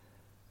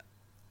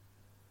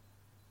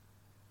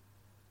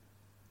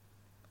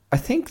I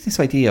think this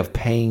idea of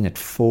paying it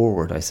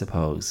forward, I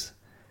suppose,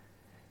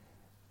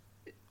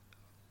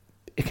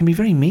 it can be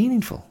very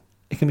meaningful.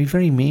 It can be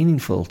very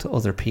meaningful to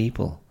other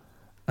people.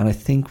 And I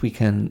think we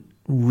can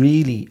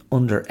really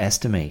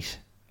underestimate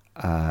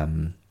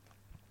the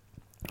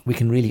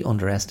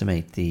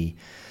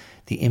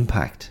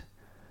impact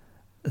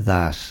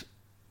that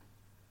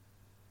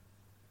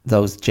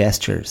those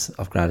gestures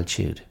of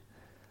gratitude,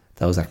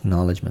 those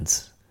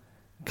acknowledgements,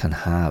 can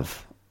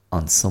have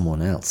on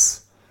someone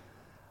else.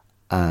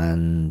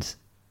 And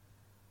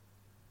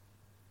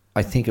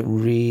I think it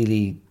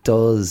really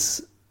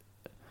does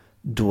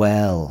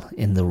dwell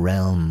in the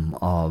realm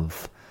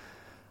of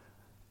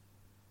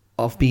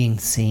being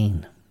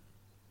seen,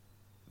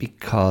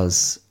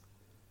 because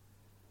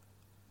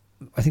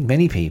I think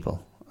many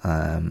people,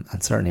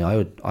 and certainly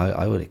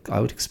I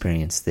would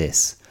experience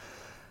this.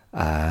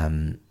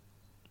 You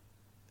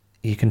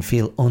can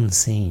feel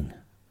unseen.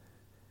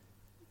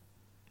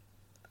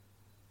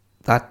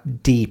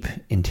 that deep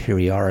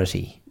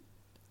interiority,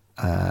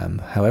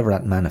 however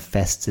that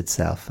manifests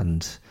itself,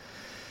 and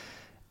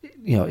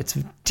it's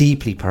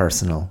deeply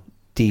personal,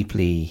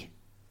 deeply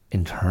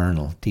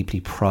internal, deeply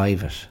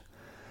private,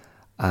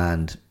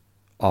 and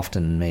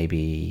often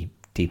maybe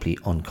deeply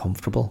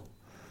uncomfortable,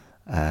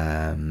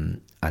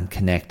 and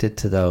connected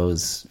to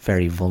those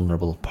very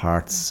vulnerable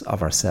parts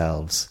of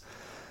ourselves.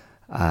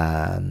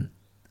 And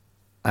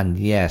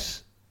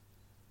yet,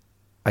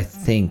 I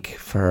think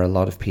for a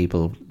lot of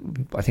people,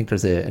 I think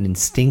there's an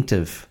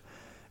instinctive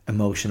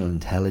emotional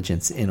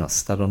intelligence in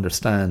us that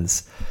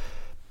understands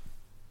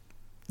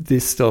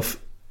this stuff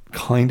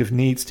kind of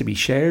needs to be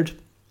shared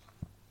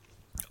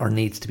or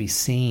needs to be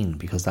seen,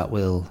 because that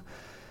will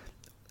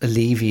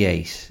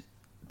alleviate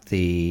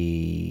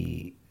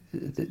the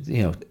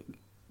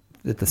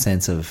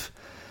sense of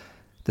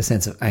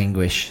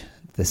anguish,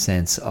 the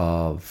sense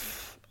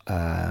of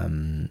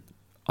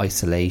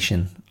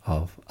isolation,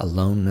 of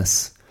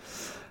aloneness.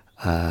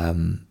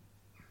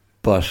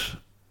 But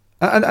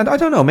I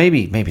don't know.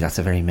 Maybe that's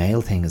a very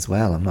male thing as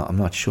well. I'm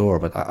not sure.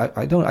 But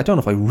I don't know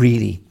if I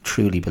really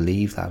truly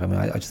believe that. I mean,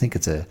 I just think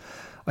it's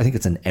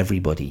an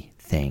everybody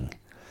thing.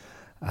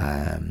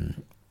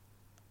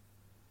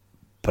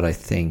 But I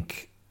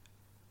think,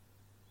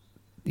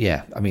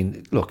 yeah, I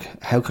mean, look,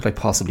 how could I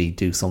possibly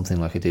do something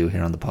like I do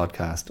here on the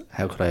podcast?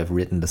 How could I have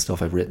written the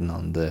stuff I've written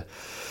on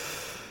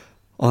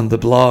the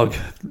blog,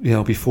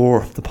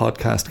 before the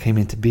podcast came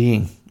into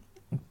being?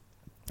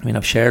 I mean,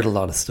 I've shared a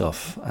lot of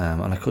stuff,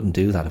 and I couldn't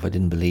do that if I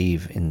didn't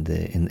believe in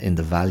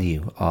the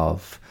value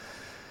of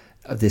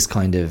this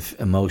kind of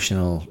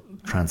emotional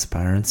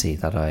transparency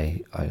that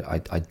I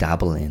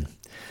dabble in.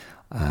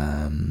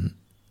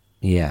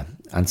 Yeah,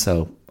 and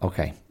so,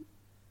 okay.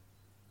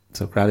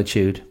 So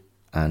gratitude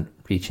and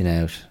reaching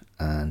out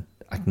and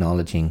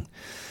acknowledging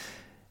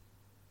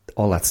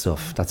all that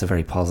stuff. I think that's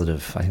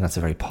a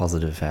very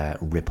positive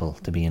ripple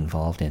to be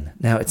involved in.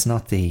 Now, it's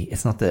not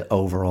the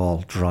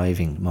overall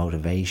driving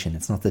motivation.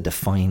 It's not the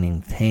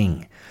defining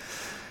thing.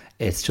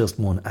 It's just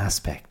one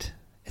aspect.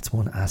 It's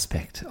one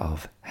aspect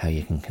of how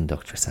you can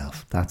conduct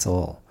yourself. That's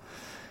all.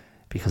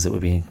 Because it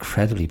would be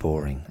incredibly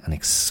boring and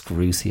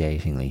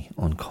excruciatingly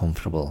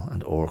uncomfortable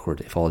and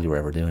awkward if all you were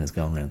ever doing is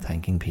going around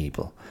thanking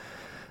people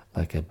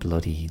like a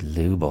bloody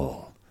loo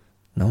ball.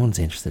 No one's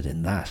interested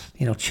in that.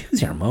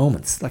 Choose your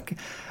moments. Like,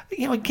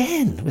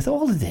 again, with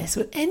all of this,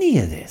 with any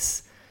of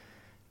this,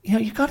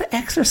 you've got to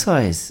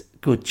exercise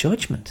good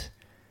judgment.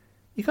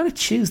 You've got to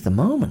choose the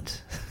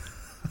moment.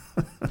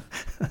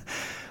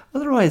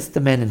 Otherwise,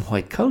 the men in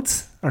white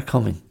coats are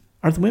coming,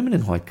 or the women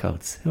in white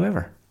coats,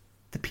 whoever.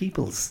 The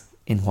peoples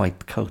in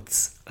white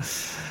coats.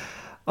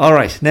 All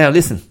right, now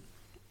listen.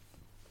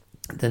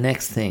 The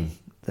next thing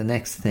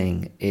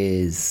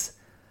is,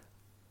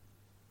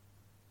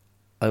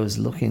 I was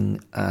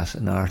looking at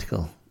an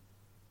article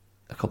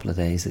a couple of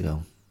days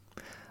ago,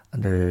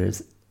 and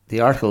the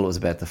article was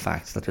about the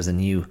fact that there's a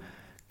new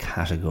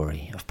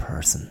category of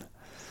person.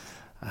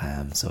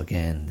 So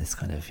again, this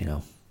kind of,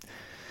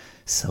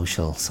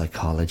 social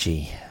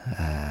psychology,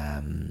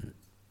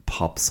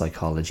 pop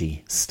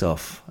psychology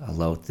stuff,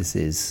 although this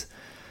is,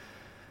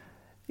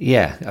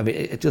 yeah, I mean,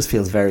 it just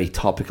feels very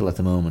topical at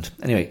the moment.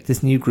 Anyway,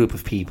 this new group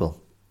of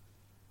people,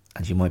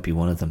 and you might be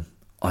one of them,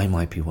 I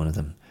might be one of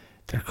them,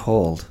 they're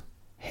called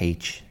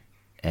HSPs.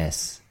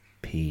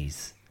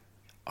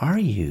 Are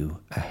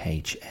you a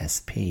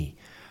HSP?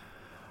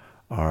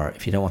 Or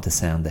if you don't want to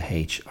sound the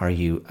H, are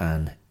you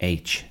an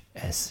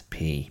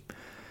HSP?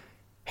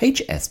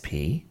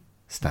 HSP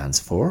stands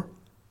for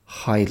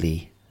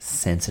highly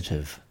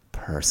sensitive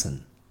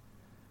person.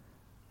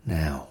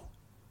 Now,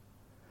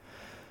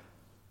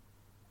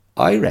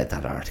 I read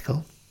that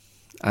article,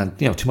 and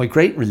to my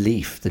great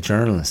relief, the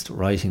journalist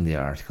writing the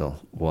article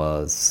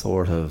was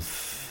sort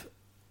of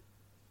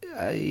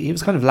he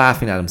was kind of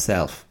laughing at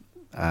himself,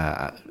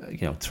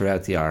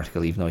 throughout the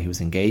article, even though he was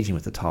engaging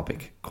with the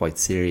topic quite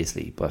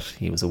seriously. But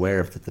he was aware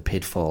of the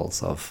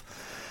pitfalls of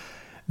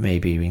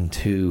maybe being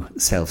too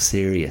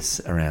self-serious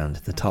around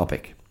the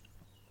topic.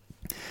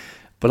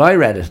 But I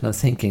read it and I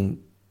was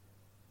thinking,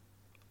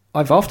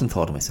 I've often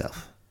thought of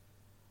myself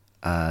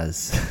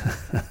as,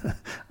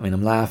 I mean,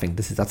 I'm laughing.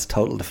 That's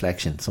total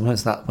deflection.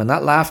 Sometimes when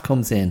that laugh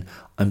comes in,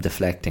 I'm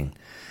deflecting.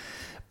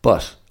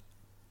 But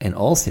in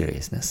all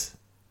seriousness,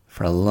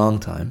 for a long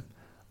time,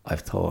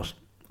 I've thought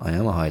I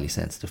am a highly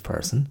sensitive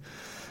person.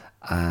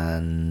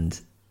 And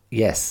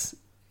yes,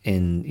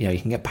 you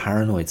can get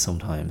paranoid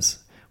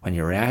sometimes when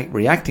you're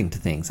reacting to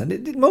things.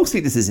 And mostly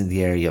this is in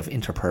the area of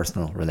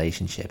interpersonal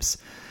relationships.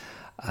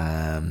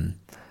 And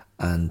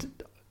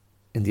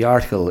in the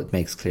article, it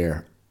makes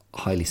clear,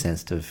 highly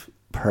sensitive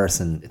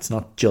person, it's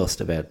not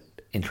just about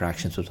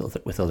interactions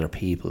with other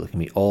people. It can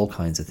be all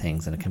kinds of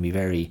things, and it can be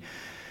very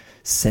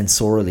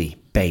sensorially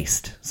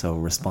based. So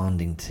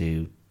responding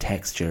to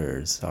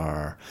textures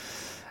or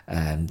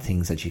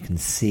things that you can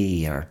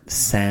see, or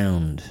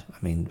sound. I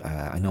mean,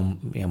 I know,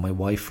 my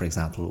wife, for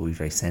example, will be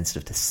very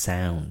sensitive to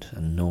sound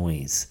and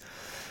noise.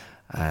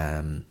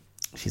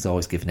 She's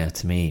always given out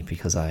to me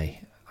because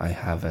I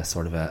have a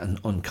sort of an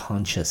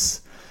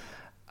unconscious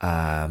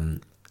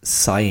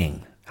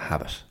sighing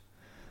habit.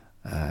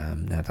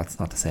 Now, that's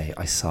not to say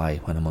I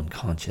sigh when I'm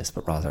unconscious,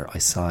 but rather I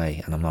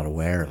sigh and I'm not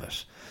aware of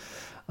it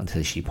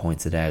until she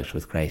points it out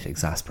with great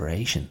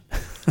exasperation.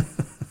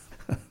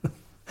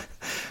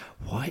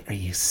 Why are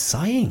you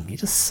sighing? You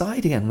just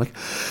sighed again. I'm like,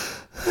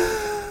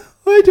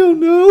 I don't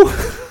know.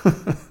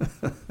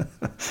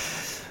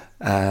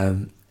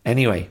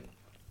 Anyway,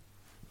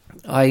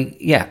 I've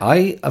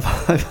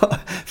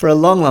for a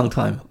long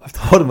time, I've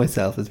thought of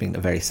myself as being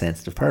a very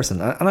sensitive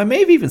person. And I may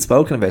have even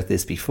spoken about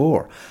this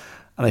before.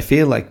 And I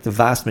feel like the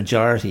vast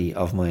majority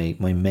of my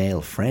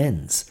male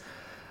friends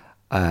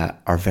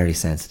are very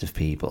sensitive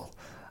people.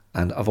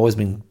 And I've always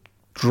been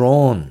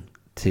drawn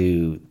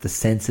to the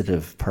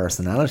sensitive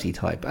personality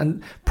type.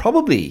 And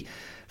probably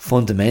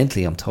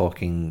fundamentally, I'm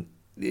talking,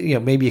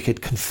 maybe you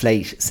could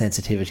conflate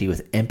sensitivity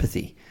with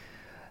empathy.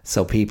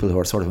 So people who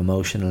are sort of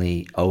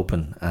emotionally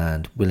open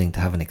and willing to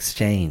have an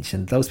exchange,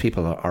 and those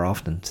people are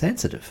often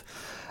sensitive.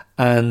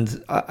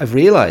 And I've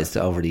realised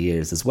over the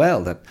years as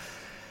well that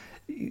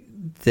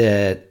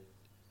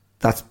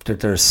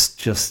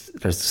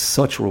there's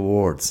such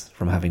rewards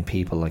from having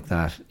people like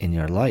that in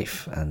your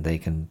life, and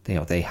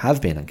they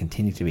have been and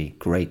continue to be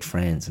great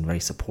friends and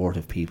very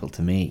supportive people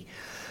to me,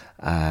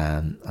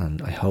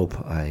 and I hope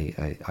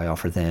I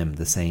offer them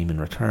the same in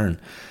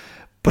return.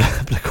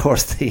 But of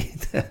course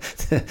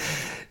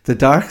the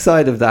dark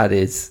side of that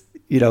is,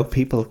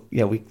 people,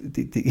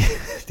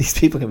 these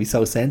people can be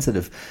so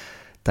sensitive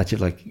that you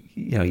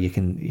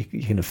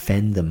can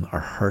offend them or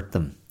hurt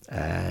them,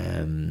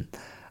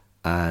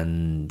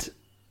 and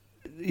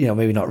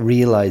maybe not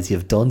realize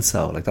you've done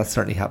so. Like, that's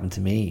certainly happened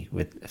to me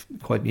with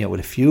with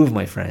a few of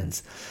my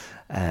friends,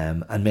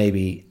 and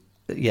maybe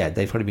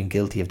they've probably been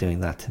guilty of doing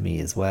that to me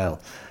as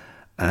well.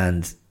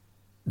 And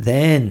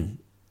then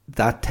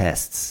that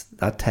tests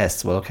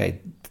well, okay,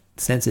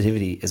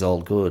 sensitivity is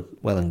all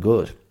well and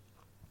good,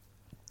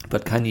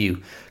 but can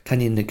you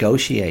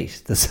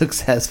negotiate the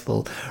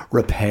successful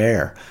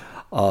repair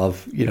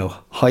of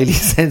highly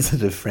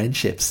sensitive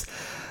friendships,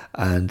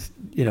 and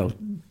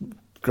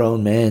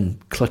grown men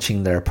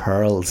clutching their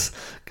pearls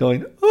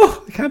going,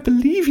 oh, I can't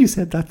believe you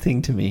said that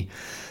thing to me.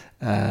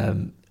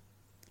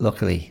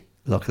 Luckily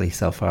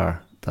so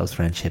far those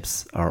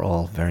friendships are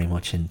all very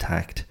much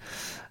intact.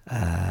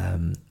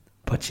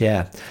 Look,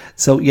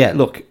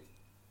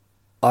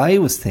 I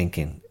was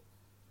thinking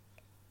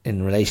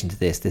in relation to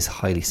this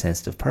highly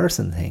sensitive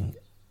person thing,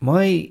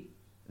 my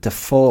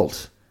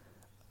default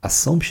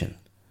assumption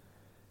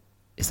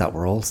is that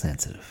we're all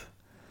sensitive.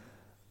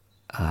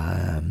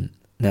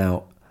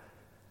 Now,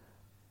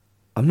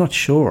 I'm not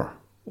sure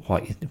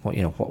what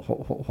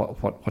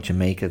you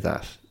make of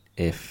that.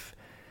 If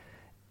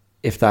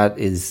that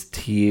is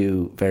to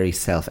you very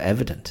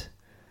self-evident,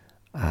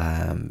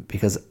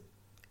 because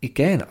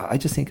again, I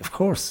just think, of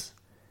course,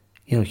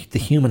 the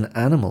human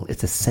animal,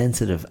 it's a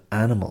sensitive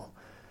animal,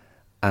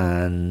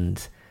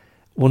 and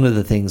one of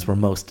the things we're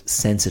most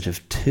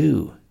sensitive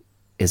to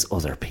is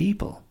other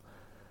people,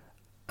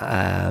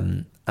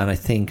 and I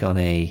think on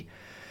a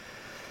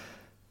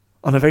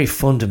very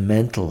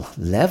fundamental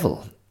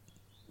level,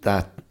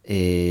 that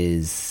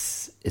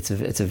is, it's a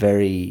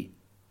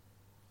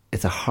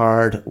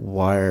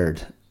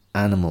hardwired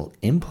animal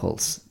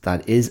impulse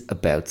that is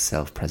about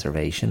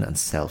self-preservation and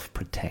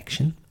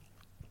self-protection,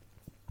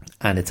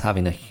 and it's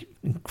having an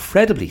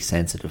incredibly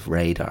sensitive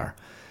radar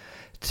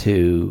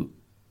to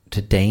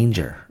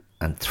danger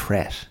and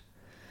threat,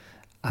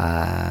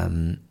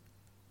 and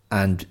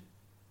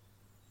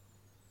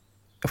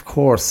of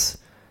course,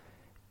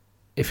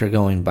 if you're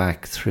going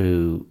back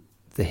through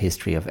the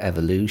history of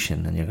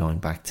evolution and you're going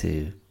back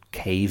to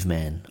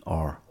cavemen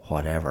or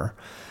whatever,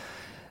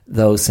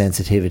 those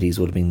sensitivities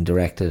would have been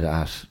directed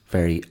at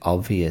very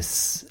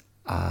obvious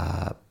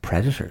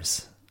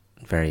predators,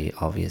 very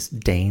obvious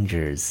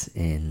dangers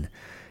in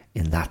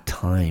that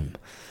time.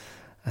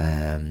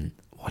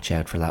 Watch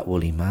out for that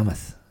woolly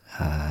mammoth.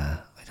 I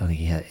don't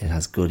think it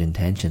has good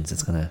intentions.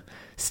 It's going to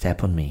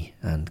step on me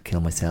and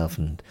kill myself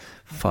and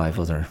 5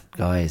 other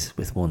guys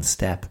with one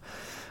step.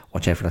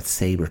 Watch out for that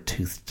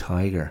saber-toothed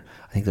tiger.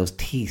 I think those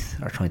teeth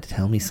are trying to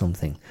tell me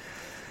something.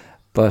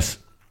 But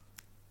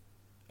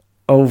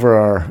over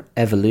our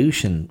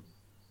evolution,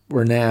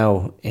 we're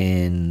now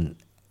in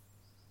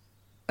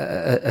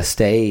a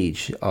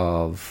stage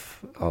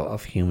of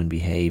human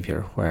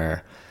behaviour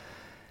where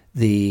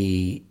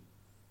the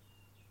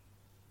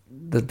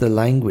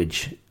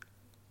language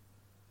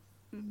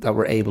that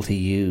we're able to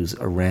use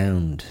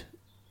around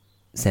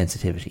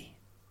sensitivity,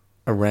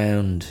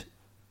 around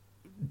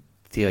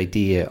the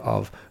idea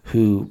of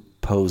who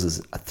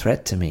poses a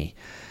threat to me,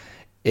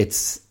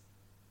 it's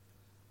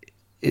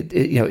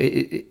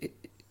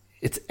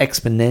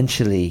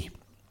exponentially,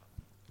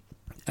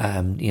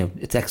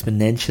 it's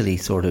exponentially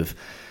sort of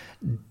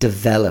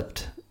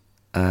developed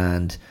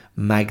and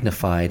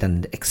magnified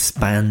and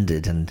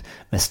expanded and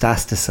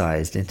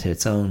metastasized into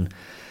its own.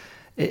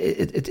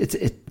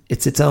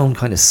 It's its own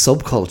kind of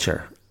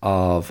subculture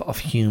of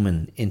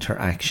human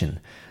interaction,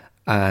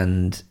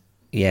 and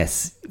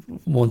yes,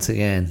 once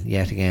again,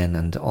 yet again,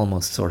 and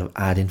almost sort of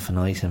ad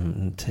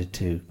infinitum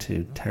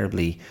to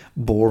terribly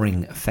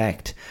boring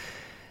effect,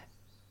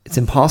 it's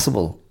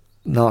impossible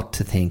not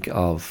to think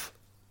of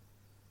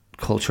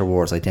culture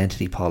wars,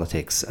 identity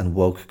politics, and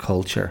woke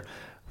culture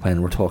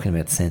when we're talking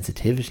about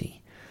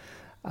sensitivity.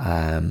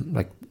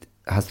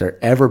 Has there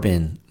ever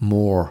been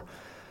more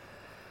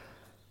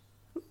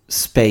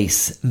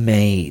space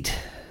made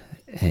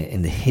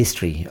in the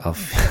history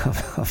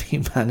of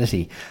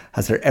humanity?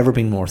 Has there ever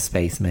been more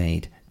space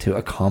made to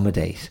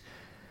accommodate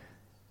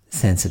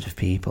sensitive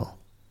people?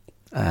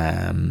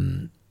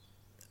 And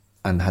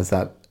has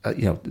that,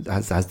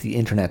 has the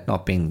internet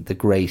not been the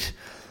great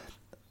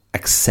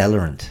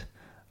accelerant,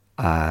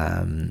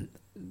 the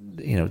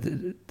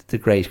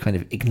great kind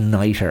of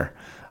igniter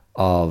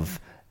of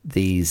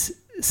these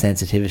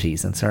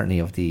sensitivities, and certainly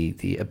of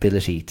the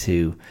ability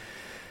to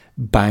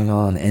bang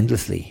on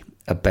endlessly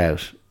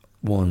about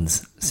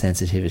one's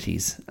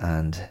sensitivities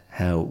and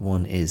how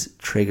one is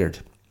triggered?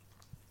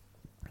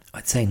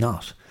 I'd say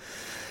not.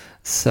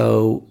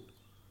 So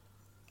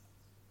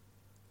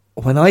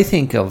when I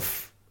think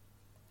of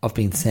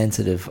being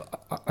sensitive,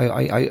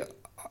 I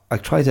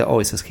try to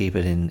always just keep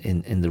it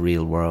in the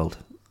real world,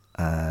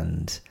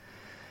 and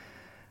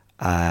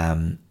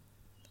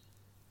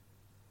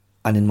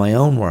in my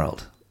own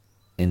world,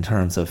 in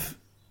terms of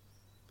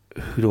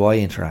who do I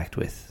interact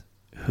with,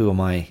 who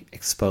am I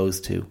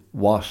exposed to,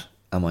 what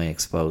am I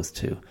exposed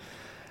to,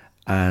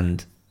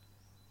 and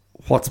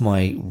what's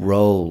my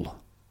role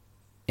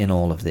in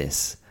all of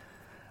this,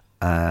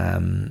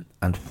 and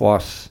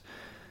what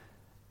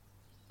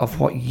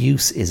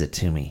use is it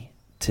to me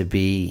to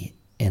be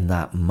in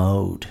that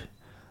mode?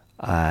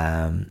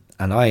 And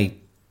I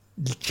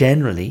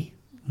generally,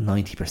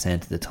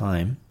 90% of the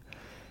time,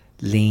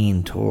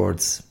 lean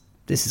towards,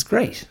 this is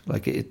great.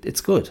 Like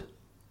it's good.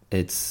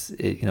 It's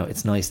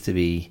nice to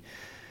be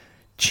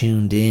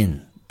tuned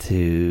in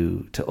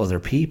to other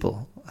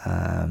people.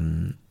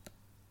 I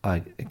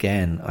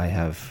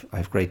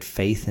have great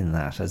faith in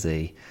that as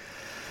a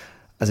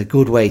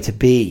good way to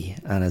be,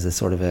 and as a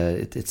sort of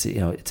it's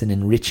an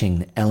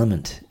enriching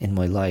element in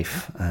my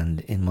life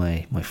and in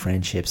my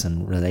friendships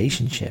and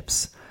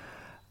relationships.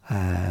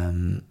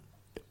 And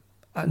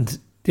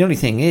the only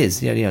thing is,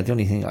 the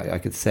only thing I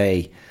could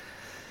say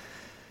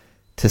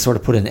to sort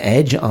of put an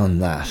edge on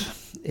that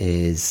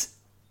is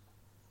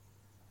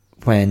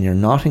when you're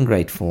not in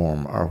great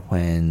form, or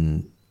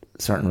when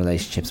certain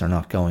relationships are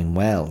not going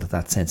well,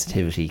 that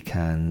sensitivity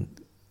can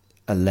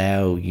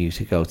allow you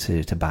to go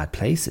to bad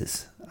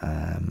places.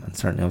 And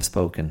certainly I've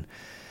spoken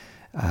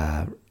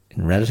in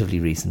relatively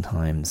recent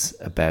times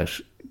about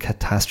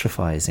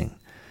catastrophizing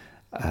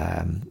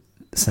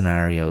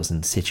scenarios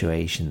and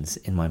situations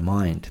in my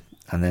mind.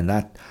 And then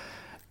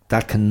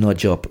that can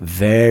nudge up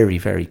very,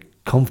 very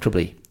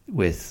comfortably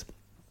with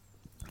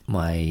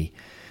my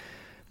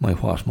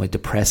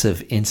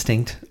depressive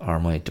instinct or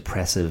my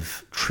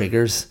depressive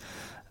triggers.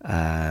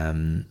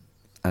 And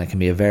it can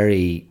be a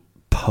very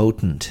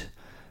potent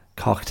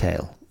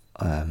cocktail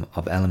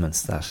of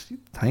elements that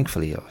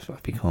thankfully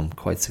I've become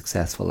quite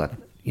successful at,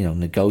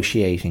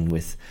 negotiating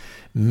with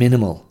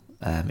minimal,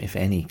 if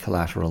any,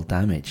 collateral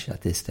damage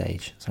at this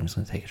stage. So I'm just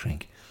going to take a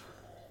drink.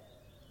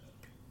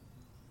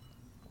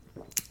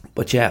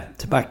 But yeah,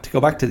 to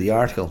go back to the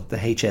article, the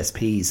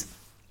HSPs.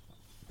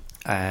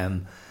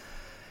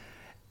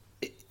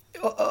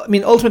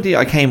 Ultimately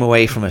I came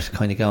away from it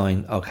kind of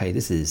going, okay,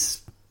 this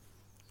is,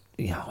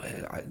 is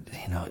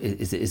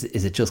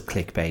it just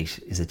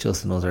clickbait? Is it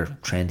just another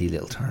trendy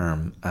little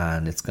term,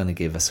 and it's going to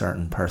give a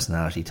certain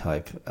personality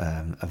type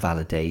a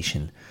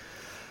validation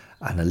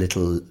and a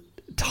little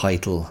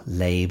title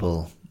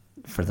label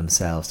for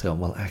themselves to go,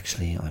 well,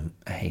 actually I'm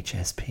a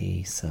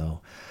HSP,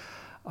 so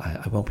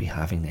I won't be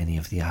having any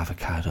of the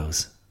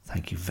avocados,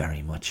 thank you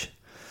very much.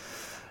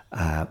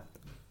 I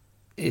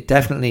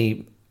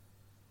definitely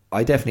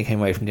came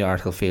away from the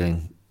article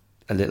feeling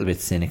a little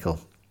bit cynical,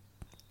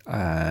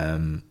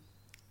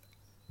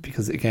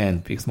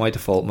 because my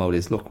default mode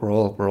is, look, we're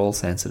all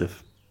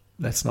sensitive.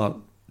 Let's not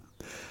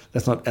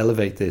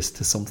elevate this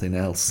to something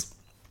else.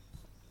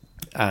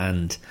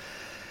 And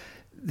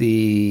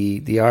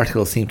the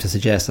article seemed to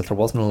suggest that there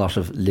wasn't a lot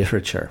of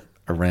literature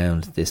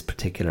around this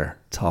particular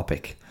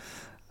topic,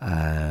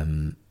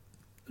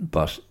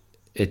 but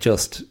it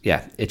just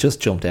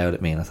jumped out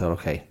at me, and I thought,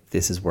 okay,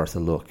 this is worth a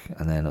look.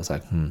 And then I was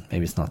like,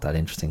 maybe it's not that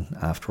interesting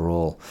after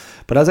all.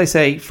 But as I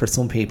say, for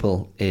some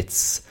people,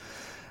 it's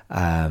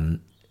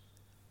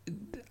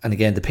and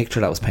again, the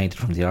picture that was painted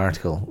from the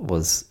article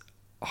was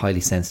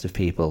highly sensitive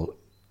people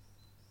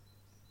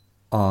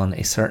on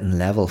a certain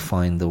level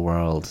find the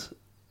world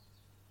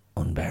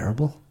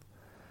unbearable,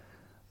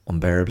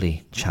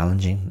 unbearably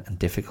challenging and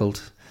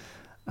difficult,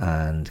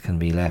 and can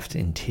be left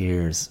in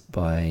tears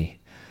by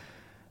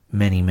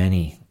many,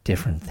 many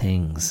different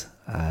things,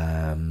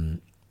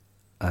 and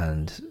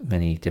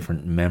many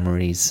different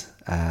memories.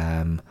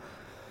 To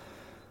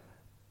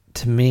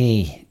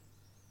me,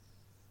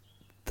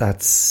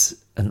 that's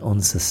an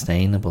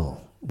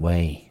unsustainable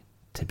way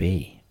to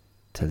be.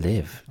 to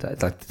live.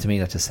 Like, to me,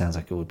 that just sounds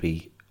like it would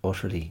be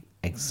utterly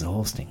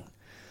exhausting.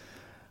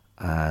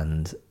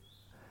 And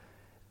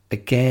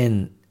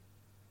again,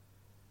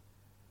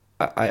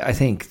 I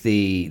think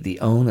the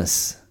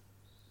onus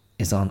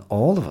is on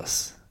all of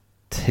us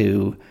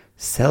to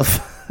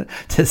self-regulate,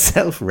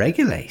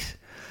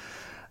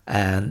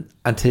 and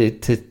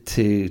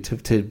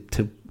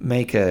to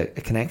make a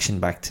connection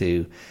back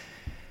to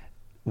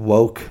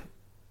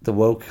the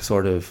woke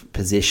sort of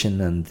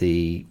position and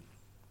the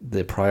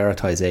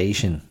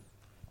prioritization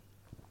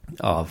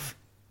of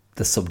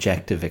the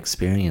subjective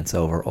experience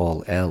over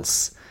all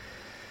else.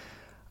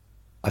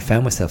 I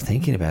found myself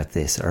thinking about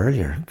this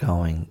earlier,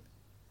 going,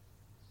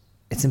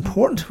 it's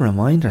important to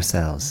remind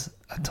ourselves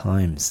at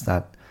times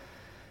that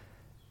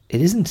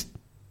it isn't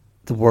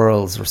the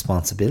world's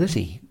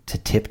responsibility to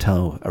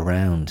tiptoe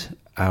around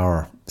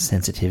our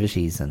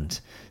sensitivities and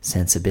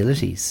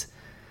sensibilities.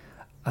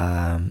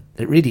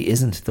 It really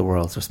isn't the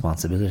world's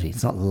responsibility.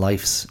 It's not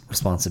life's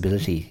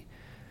responsibility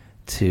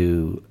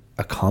to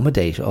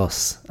accommodate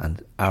us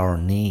and our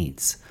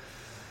needs.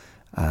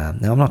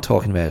 Now, I'm not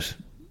talking about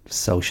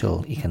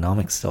social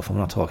economic stuff. I'm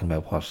not talking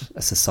about what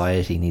a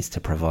society needs to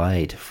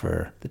provide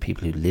for the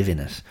people who live in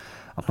it.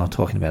 I'm not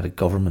talking about a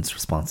government's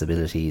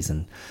responsibilities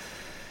and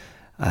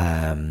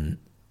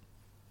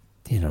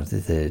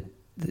the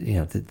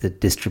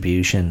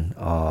distribution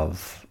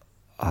of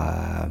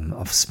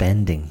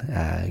spending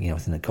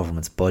within the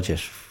government's budget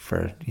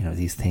for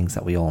these things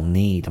that we all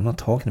need. I'm not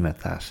talking about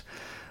that.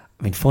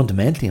 I mean,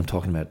 fundamentally, I'm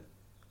talking about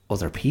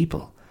other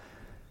people.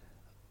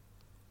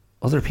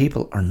 Other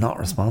people are not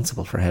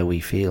responsible for how we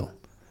feel.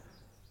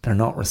 They're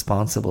not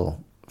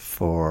responsible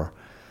for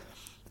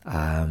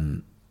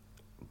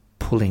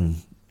pulling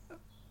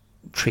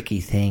tricky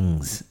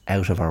things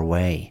out of our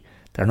way.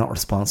 They're not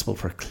responsible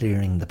for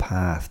clearing the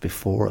path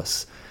before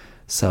us,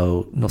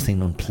 so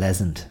nothing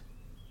unpleasant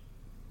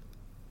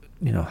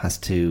has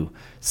to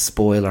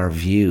spoil our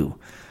view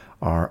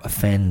or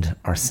offend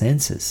our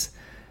senses.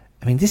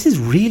 I mean, this is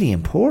really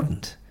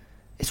important.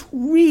 It's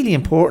really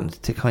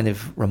important to kind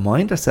of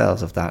remind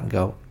ourselves of that and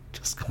go,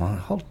 just come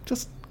on,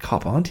 just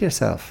cop on to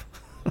yourself.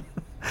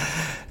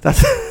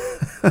 That's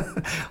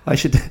I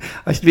should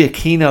be a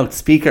keynote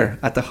speaker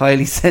at the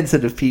Highly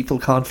Sensitive People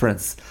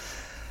Conference.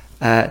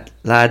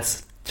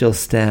 Lads,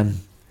 just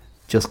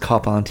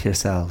cop on to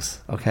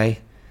yourselves, okay?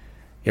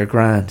 You're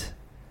grand.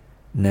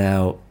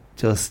 Now,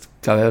 just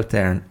go out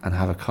there and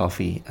have a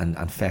coffee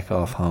and feck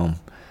off home.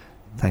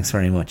 Thanks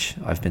very much.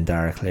 I've been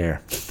Dara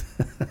Clear.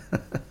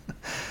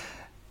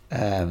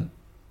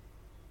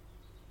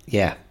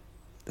 Yeah.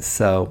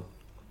 So,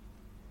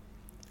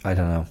 I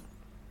don't know.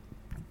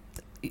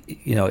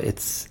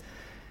 It's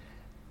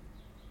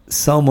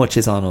so much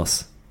is on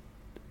us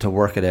to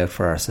work it out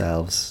for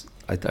ourselves.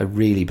 I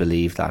really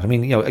believe that. I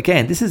mean,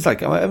 again, this is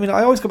like,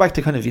 I always go back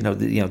to kind of,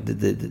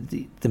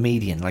 the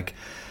median. Like,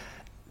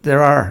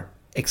 there are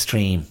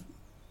extreme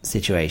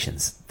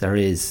situations. There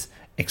is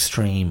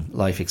extreme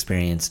life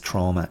experience,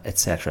 trauma,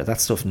 etc.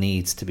 That stuff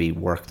needs to be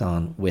worked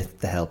on with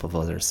the help of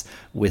others,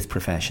 with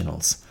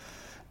professionals.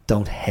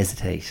 Don't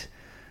hesitate.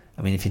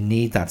 I mean, if you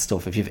need that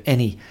stuff, if you have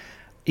any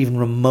even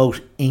remote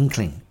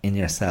inkling in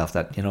yourself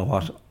that, you know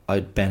what,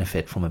 I'd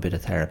benefit from a bit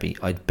of therapy,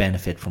 I'd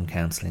benefit from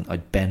counselling,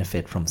 I'd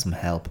benefit from some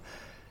help,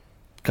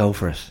 go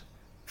for it.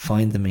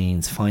 Find the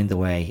means, find the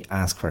way,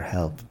 ask for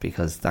help,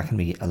 because that can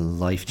be a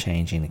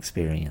life-changing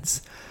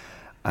experience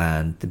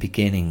and the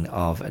beginning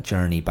of a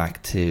journey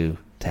back to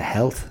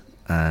health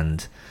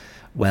and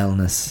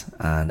wellness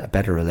and a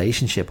better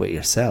relationship with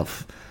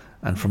yourself.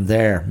 And from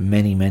there,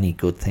 many, many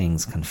good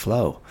things can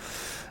flow.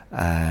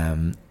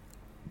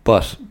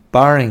 But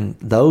barring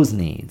those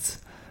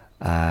needs,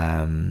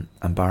 and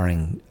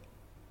barring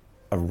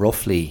a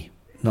roughly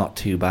not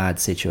too bad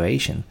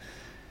situation,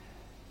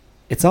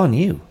 it's on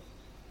you.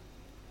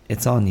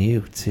 It's on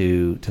you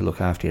to look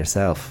after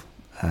yourself,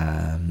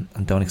 and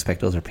don't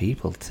expect other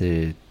people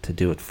to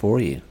do it for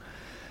you.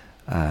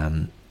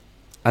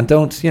 And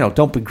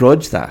don't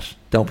begrudge that.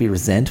 Don't be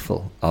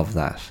resentful of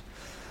that.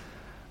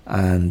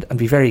 And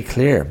be very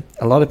clear.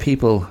 A lot of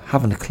people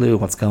haven't a clue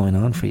what's going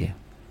on for you.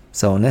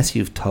 So unless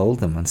you've told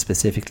them and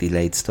specifically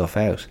laid stuff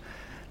out,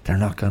 they're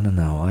not going to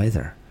know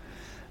either.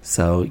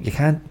 So you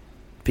can't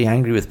be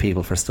angry with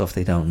people for stuff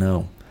they don't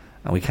know.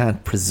 And we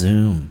can't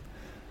presume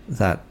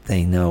that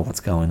they know what's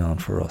going on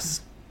for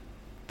us.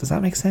 Does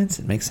that make sense?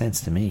 It makes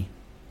sense to me.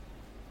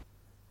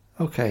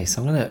 Okay,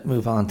 so I'm going to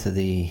move on to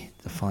the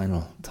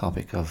final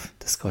topic of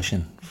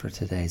discussion for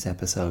today's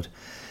episode.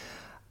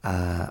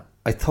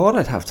 I thought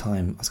I'd have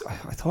time.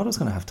 I thought I was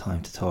going to have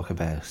time to talk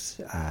about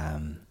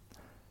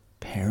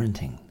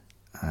parenting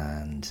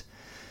and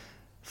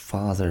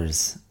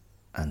fathers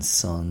and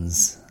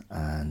sons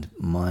and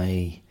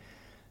my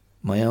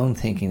own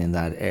thinking in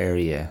that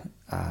area.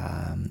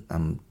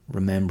 I'm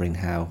remembering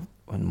how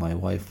when my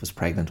wife was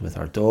pregnant with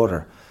our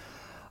daughter,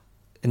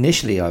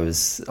 initially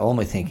all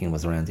my thinking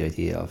was around the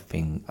idea of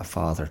being a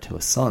father to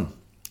a son,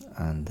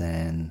 and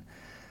then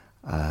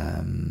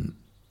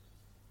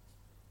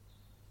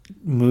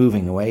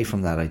moving away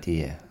from that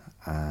idea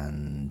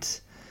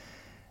and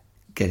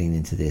getting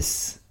into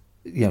this,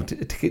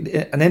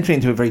 an entry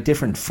into a very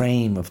different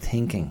frame of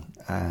thinking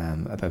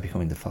about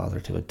becoming the father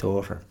to a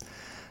daughter.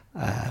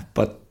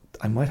 But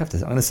I'm going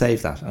to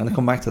save that. I'm going to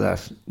come back to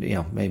that,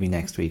 maybe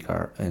next week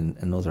or in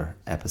another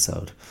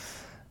episode,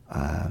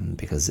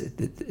 because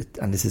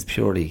and this is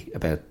purely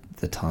about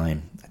the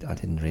time. I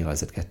didn't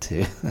realise I'd get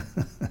to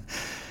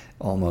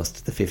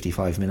almost the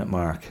 55-minute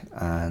mark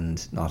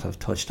and not have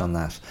touched on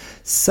that.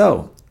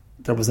 So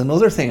there was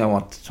another thing I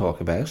wanted to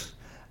talk about,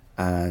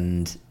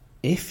 and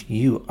if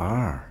you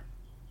are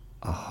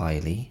a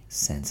highly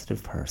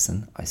sensitive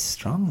person, I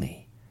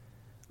strongly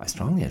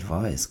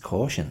advise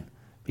caution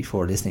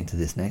before listening to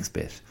this next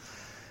bit,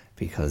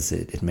 because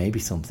it may be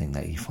something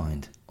that you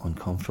find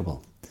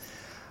uncomfortable.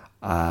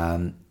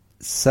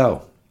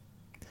 So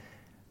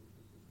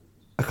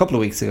a couple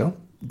of weeks ago,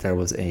 there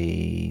was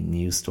a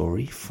news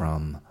story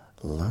from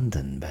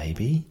London,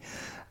 baby,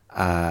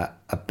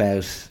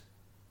 about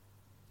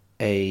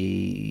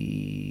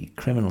a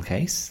criminal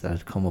case that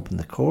had come up in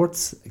the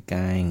courts, a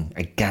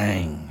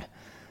gang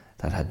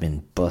that had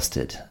been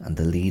busted, and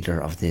the leader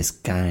of this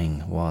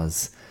gang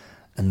was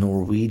a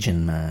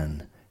Norwegian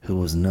man who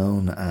was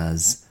known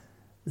as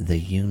the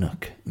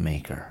Eunuch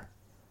Maker.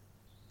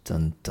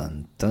 Dun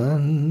dun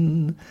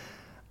dun.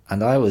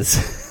 And I was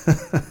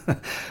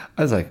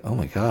like, oh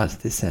my God,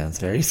 this sounds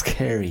very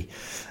scary.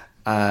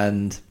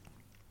 And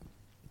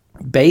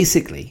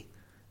basically,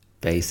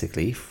 I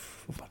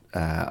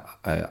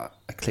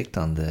clicked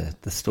on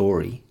the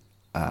story,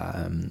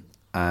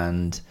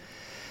 and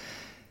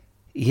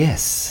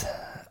yes,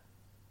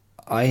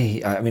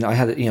 I mean, I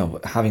had,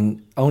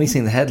 having only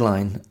seen the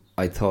headline,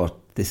 I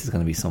thought this is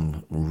going to be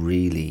some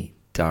really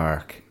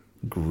dark,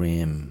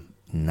 grim,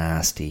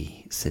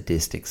 nasty,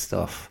 sadistic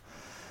stuff.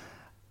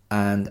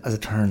 And as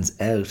it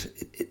turns out,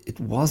 it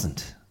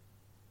wasn't.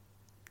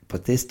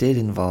 But this did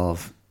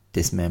involve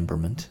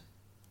dismemberment,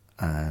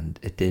 and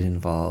it did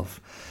involve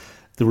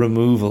the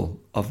removal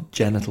of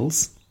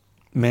genitals,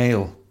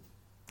 male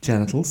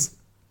genitals,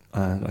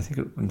 and I think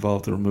it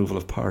involved the removal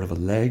of part of a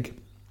leg.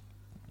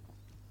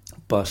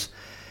 But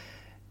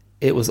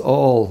it was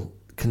all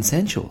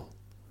consensual.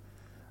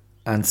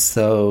 And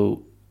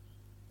so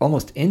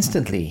almost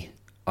instantly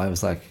I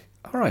was like,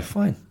 all right,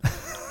 fine.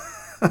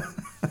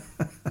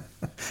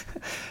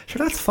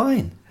 Sure, that's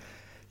fine.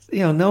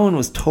 No one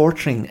was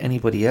torturing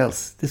anybody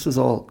else. This was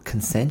all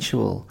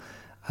consensual,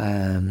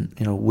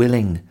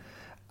 willing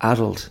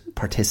adult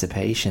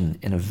participation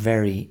in a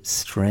very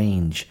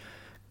strange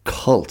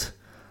cult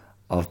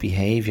of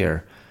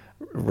behaviour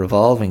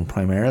revolving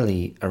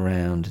primarily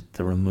around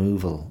the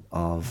removal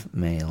of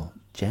male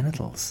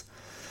genitals.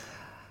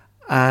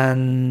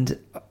 And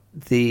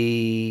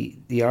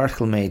the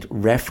article made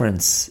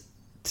reference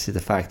to the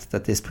fact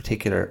that this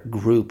particular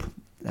group,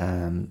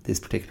 this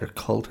particular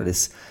cult, or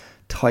this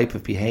type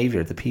of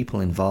behaviour, the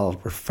people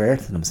involved refer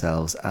to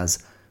themselves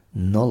as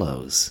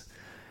nullos.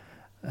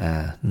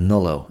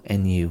 Nullo,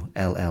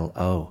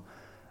 N-U-L-L-O.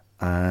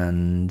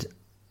 And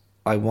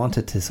I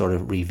wanted to sort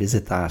of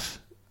revisit that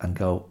and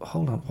go,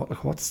 hold on,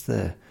 what's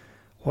the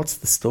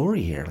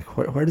story here? Like,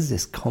 where does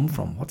this come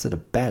from? What's it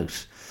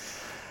about?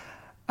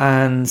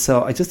 And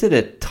so I just did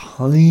a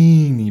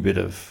tiny bit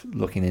of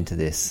looking into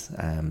this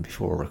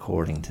before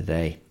recording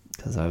today,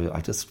 because I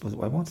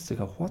wanted to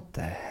go, what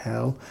the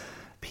hell?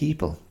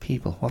 People,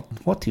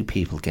 what do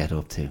people get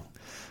up to?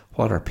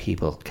 What are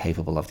people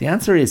capable of? The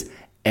answer is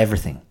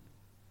everything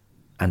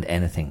and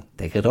anything.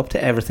 They get up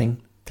to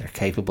everything. They're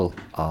capable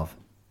of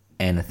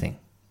anything.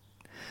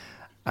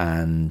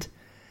 And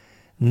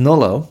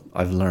nullo,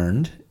 I've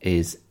learned,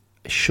 is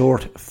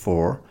short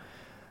for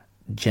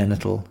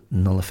genital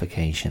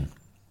nullification.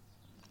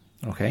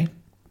 Okay?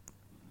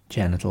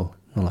 Genital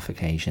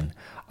nullification.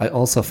 I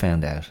also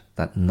found out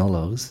that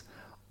nullos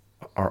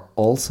are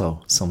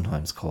also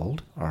sometimes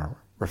called, or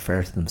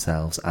refer to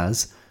themselves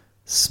as,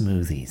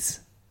 smoothies.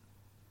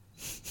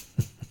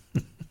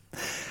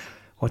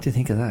 What do you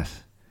think of that?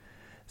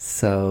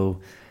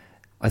 So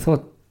I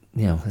thought, a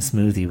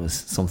smoothie was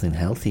something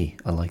healthy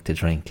I like to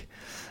drink.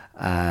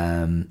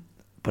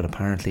 But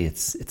apparently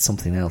it's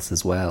something else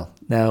as well.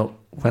 Now,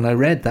 when I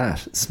read that,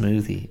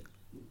 smoothie,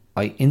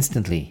 I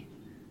instantly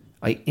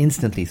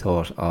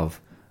thought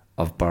of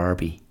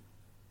Barbie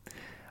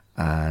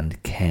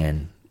and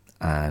Ken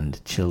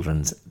and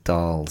children's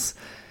dolls,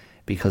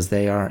 because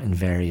they are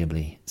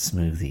invariably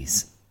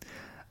smoothies.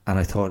 And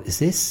I thought,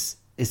 is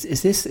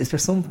there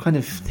some kind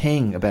of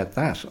thing about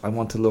that? I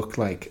want to look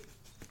like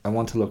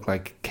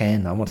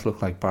Ken, I want to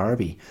look like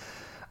Barbie,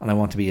 and I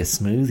want to be a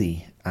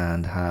smoothie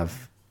and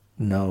have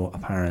no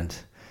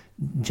apparent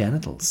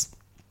genitals.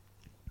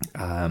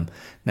 Now,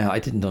 I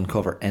didn't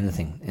uncover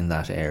anything in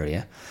that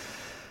area,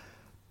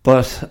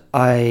 but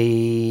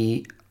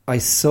I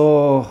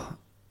saw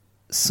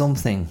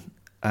something,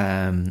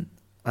 and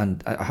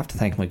I have to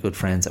thank my good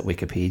friends at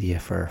Wikipedia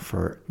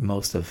for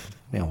most of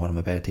what I'm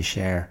about to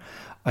share.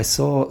 I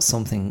saw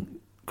something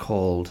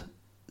called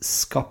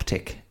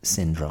Skoptic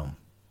syndrome.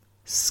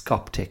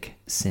 Skoptic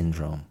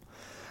syndrome.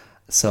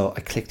 So I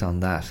clicked on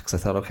that because I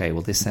thought, okay,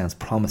 well, this sounds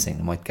promising.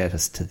 It might get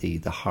us to the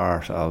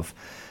heart of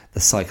the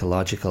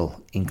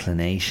psychological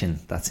inclination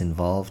that's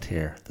involved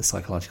here, the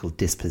psychological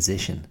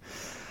disposition.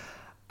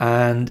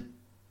 And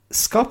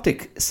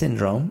Skoptic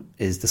syndrome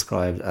is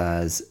described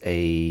as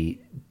a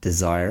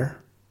desire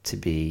to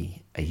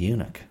be a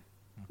eunuch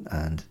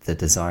and the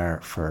desire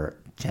for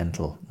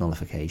gentle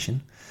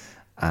nullification.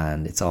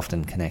 And it's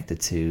often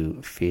connected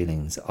to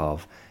feelings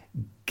of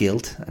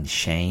guilt and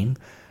shame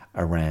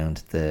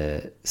around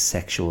the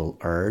sexual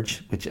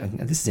urge, which, and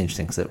this is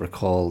interesting because it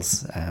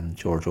recalls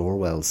George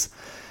Orwell's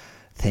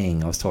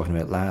thing I was talking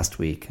about last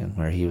week, and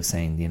where he was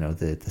saying,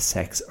 the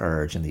sex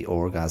urge and the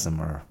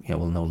orgasm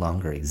will no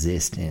longer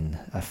exist in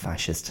a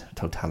fascist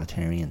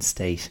totalitarian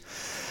state.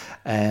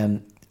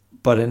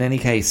 But in any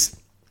case,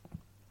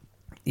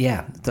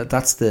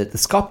 that's the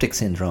Skoptic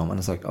syndrome. And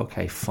it's like,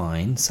 okay,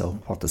 fine. So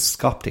what does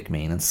Skoptic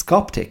mean? And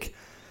Skoptic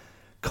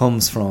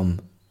comes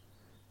from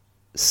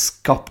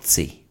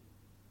Skoptsi,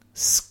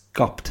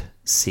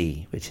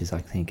 which is, I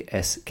think,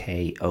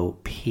 Skoptsy,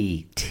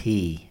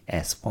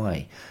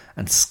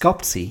 and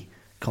Skoptsi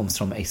comes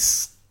from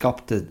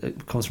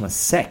a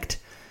sect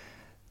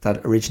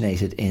that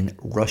originated in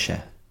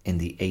Russia in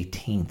the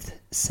 18th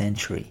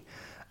century,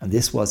 and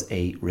this was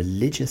a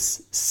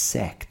religious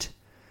sect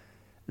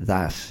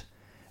that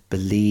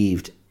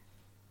believed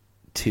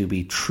to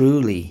be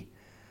truly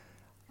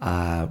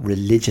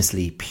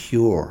religiously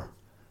pure,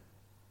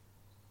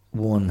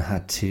 one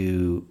had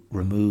to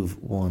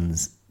remove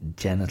one's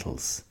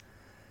genitals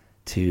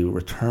to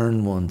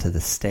return one to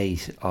the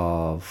state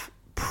of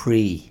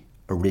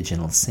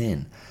pre-original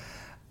sin.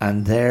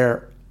 And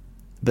their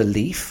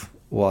belief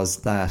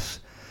was that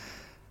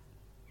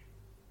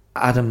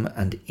Adam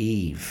and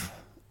Eve,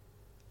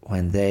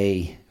 when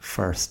they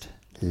first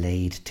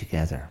laid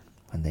together,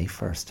 when they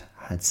first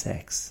had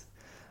sex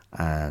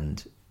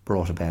and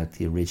brought about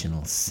the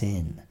original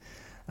sin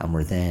and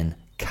were then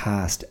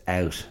cast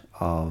out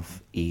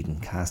of Eden,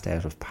 cast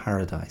out of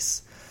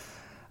paradise,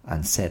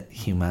 and set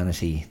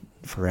humanity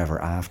forever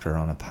after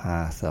on a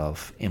path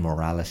of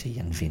immorality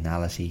and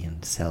venality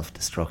and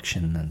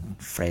self-destruction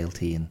and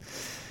frailty and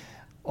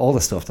all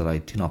the stuff that I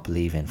do not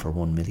believe in for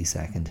 1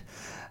 millisecond.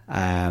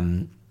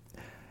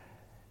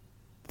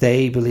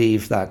 They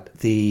believe that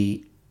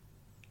the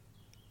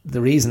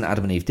reason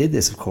Adam and Eve did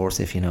this, of course,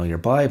 if you know your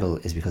Bible,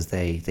 is because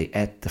they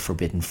ate the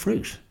forbidden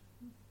fruit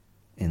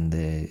in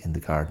the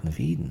Garden of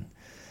Eden.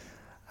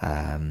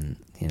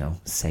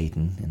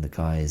 Satan, in the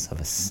guise of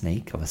a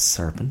snake, of a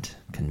serpent,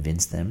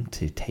 convinced them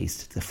to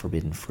taste the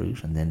forbidden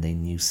fruit, and then they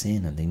knew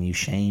sin and they knew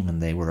shame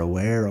and they were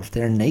aware of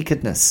their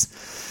nakedness.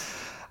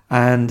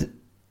 And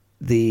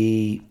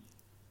the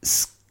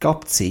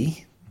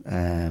Skoptsi,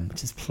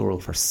 which is plural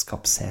for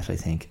skopset, I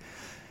think,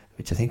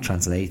 which I think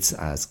translates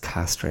as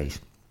castrate,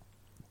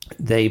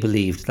 they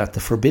believed that the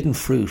forbidden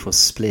fruit was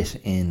split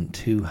in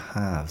two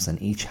halves,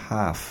 and each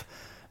half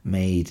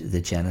made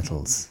the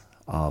genitals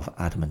of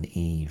Adam and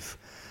Eve.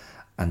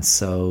 And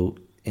so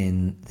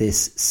in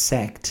this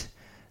sect,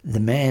 the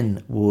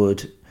men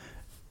would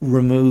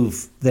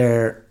remove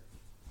they'd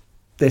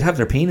have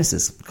their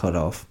penises cut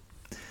off,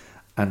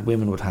 and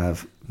women would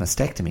have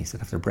mastectomies, they'd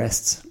have their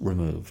breasts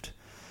removed.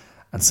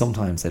 And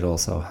sometimes they'd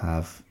also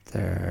have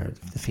the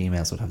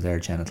females would have their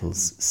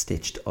genitals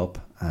stitched up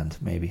and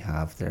maybe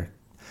have their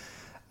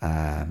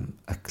a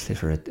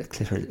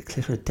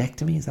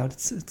clitoridectomy, is that what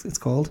it's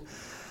called?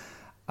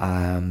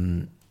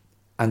 And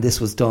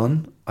this was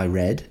done, I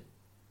read,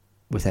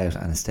 without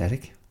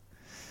anaesthetic.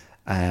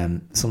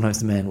 Sometimes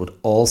the men would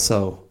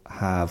also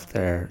have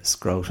their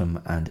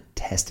scrotum and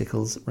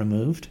testicles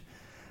removed,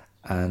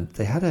 and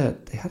they had a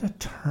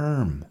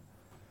term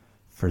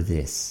for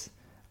this.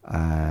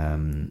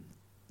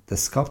 The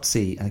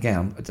Skoptsi, and again,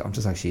 I'm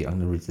going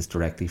to read this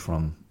directly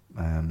from.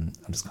 I'm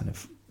just kind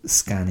of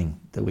scanning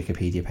the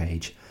Wikipedia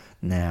page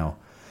now.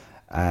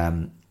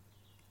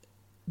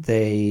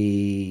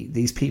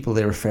 These people,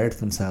 they refer to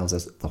themselves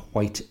as the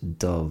white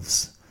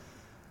doves,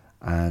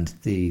 and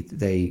they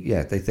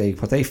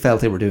what they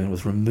felt they were doing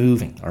was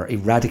removing or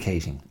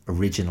eradicating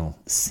original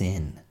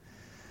sin.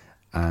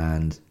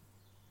 And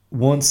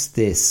once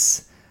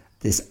this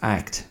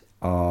act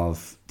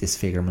of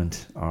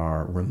disfigurement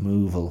or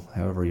removal,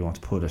 however you want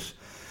to put it,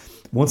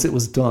 once it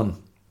was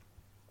done,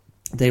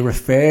 they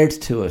referred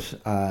to it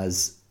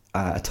as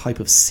a type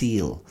of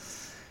seal.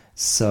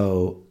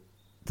 So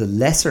the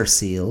lesser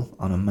seal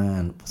on a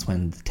man was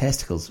when the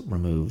testicles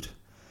removed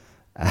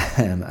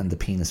and the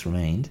penis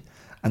remained,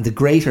 and the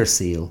greater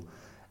seal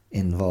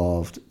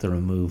involved the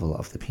removal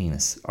of the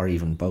penis, or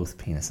even both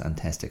penis and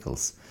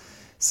testicles.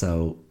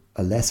 So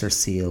a lesser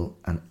seal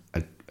and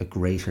a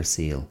greater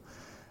seal.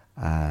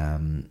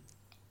 And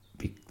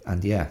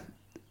yeah,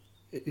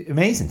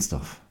 amazing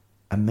stuff.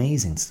 And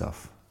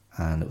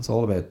it was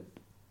all about,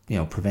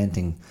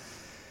 preventing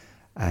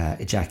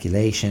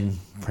ejaculation,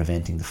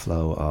 preventing the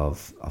flow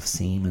of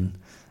semen.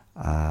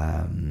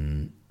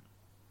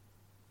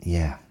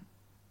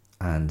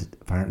 And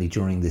apparently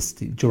during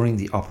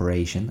the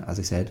operation, as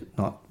I said,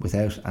 not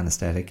without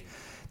anaesthetic,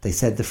 they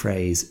said the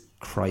phrase,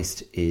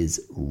 Christ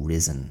is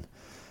risen.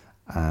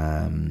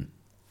 And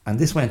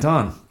this went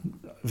on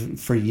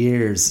for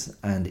years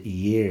and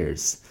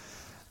years.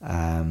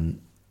 And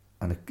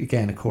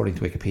again, according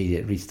to Wikipedia,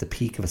 it reached the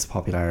peak of its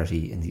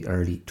popularity in the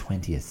early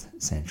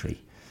 20th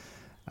century.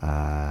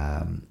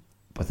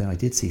 But then I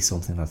did see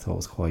something that I thought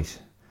was quite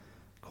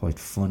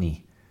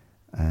funny.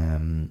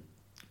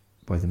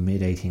 By the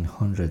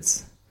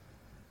mid-1800s.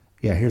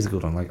 Yeah, here's a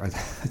good one. Like I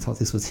thought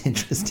this was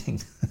interesting.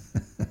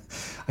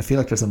 I feel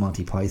like there's a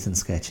Monty Python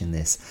sketch in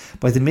this.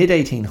 By the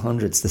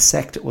mid-1800s, the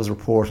sect was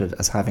reported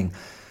as having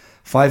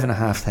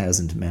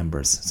 5,500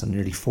 members, so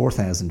nearly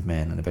 4,000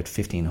 men and about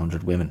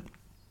 1,500 women.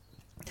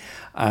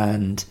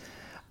 And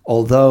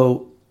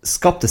although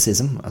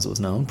Scepticism, as it was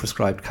known,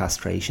 prescribed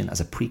castration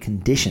as a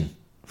precondition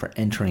for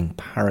entering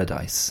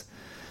paradise,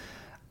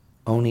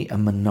 only a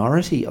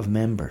minority of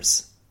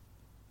members,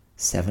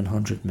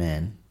 700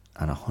 men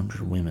and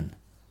 100 women,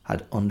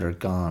 had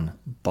undergone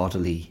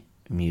bodily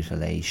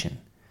mutilation.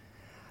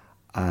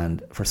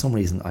 And for some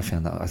reason, I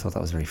thought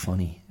that was very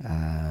funny.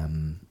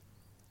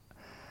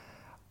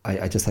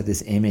 I just had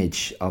this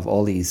image of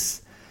all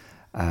these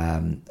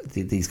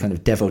these kind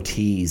of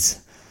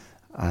devotees,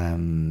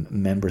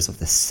 members of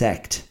the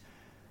sect,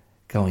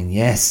 going,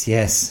 yes,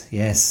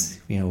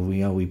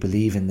 we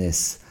believe in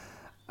this.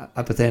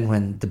 But then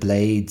when the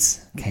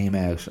blades came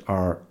out,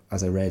 or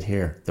as I read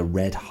here, the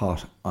red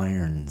hot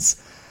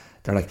irons,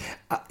 they're like,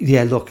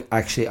 yeah, look,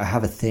 actually, I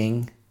have a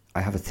thing,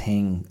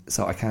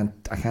 so I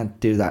can't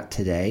do that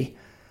today.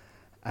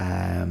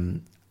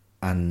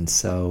 And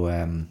so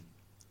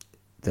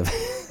the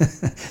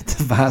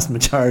the vast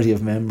majority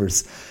of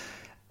members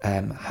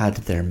had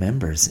their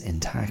members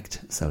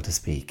intact, so to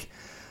speak.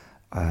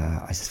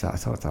 I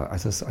thought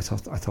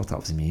that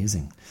was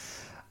amusing,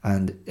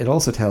 and it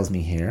also tells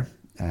me here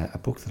a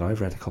book that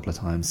I've read a couple of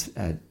times,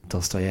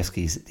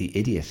 Dostoevsky's The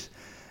Idiot.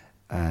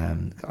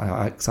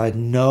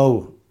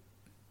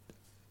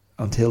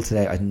 Until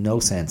today, I had no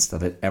sense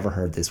that I'd ever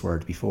heard this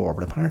word before,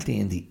 but apparently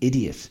in The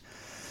Idiot,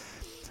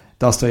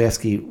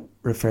 Dostoevsky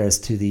refers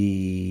to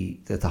the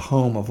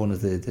home of one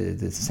of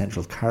the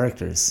central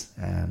characters,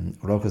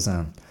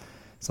 Rogozin.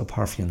 So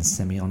Parfen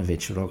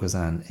Semyonovich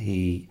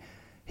Rogozin,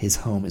 his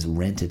home is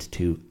rented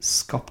to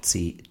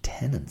Skoptsi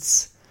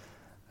tenants.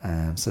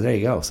 So there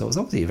you go. So it was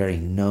obviously a very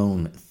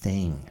known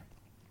thing.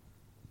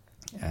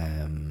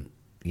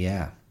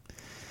 Yeah.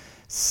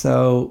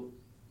 So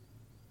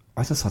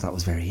I just thought that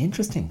was very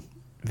interesting.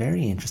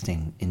 Very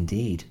interesting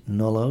indeed.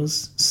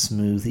 Nullos,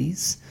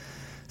 smoothies,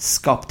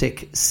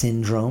 Skoptic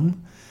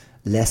syndrome,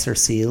 lesser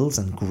seals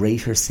and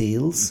greater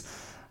seals.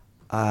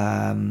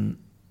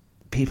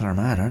 People are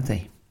mad, aren't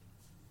they?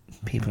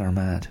 People are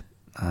mad.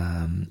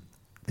 According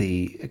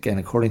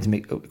to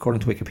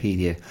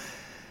Wikipedia,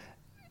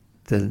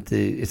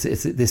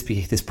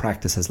 this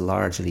practice has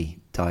largely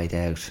died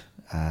out,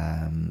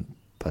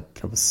 but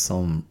there was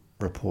some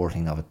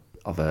reporting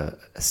of a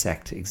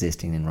sect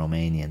existing in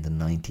Romania in the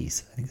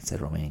 90s. I think it said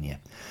Romania.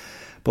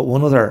 But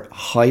one other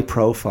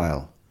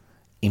high-profile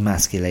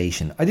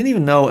emasculation. I didn't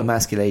even know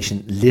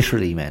emasculation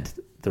literally meant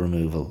the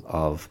removal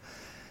of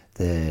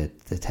the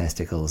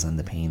testicles and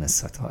the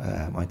penis.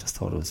 I just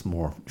thought it was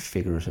more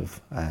figurative,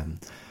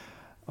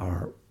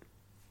 or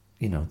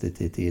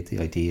the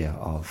idea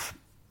of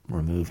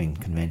removing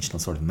conventional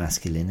sort of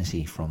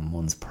masculinity from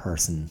one's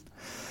person.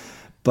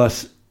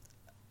 But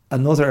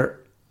another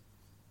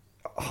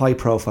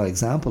high-profile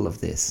example of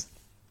this,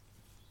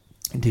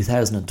 in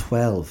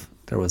 2012,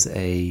 there was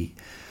a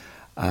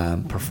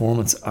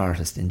performance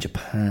artist in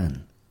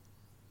Japan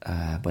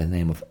by the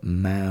name of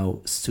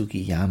Mao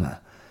Sugiyama,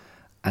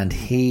 and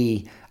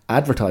he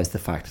advertised the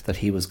fact that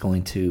he was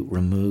going to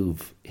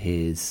remove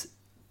his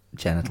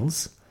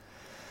genitals,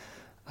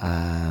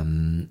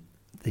 the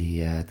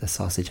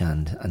sausage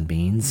and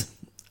beans,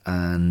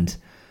 and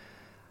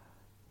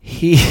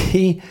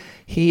he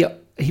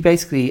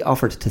basically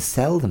offered to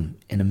sell them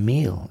in a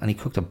meal, and he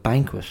cooked a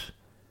banquet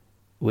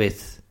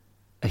with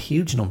a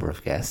huge number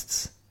of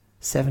guests.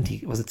 70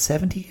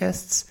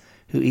 guests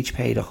who each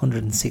paid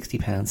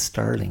 £160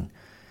 sterling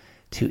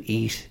to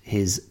eat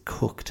his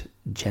cooked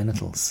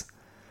genitals.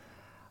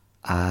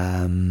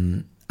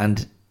 And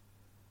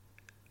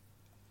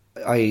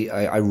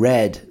I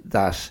read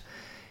that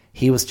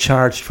he was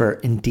charged for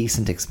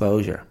indecent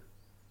exposure,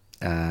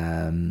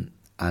 and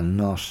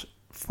not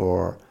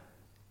for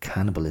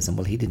cannibalism.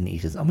 Well, he didn't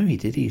eat his... maybe he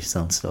did eat his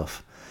own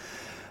stuff.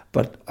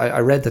 But I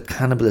read that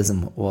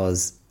cannibalism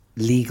was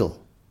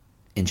legal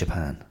in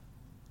Japan.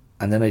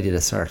 And then I did a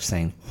search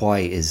saying, why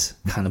is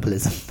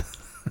cannibalism...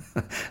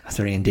 I was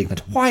very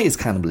indignant. Why is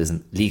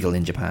cannibalism legal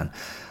in Japan?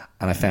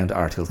 And I found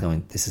articles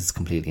going, this is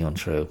completely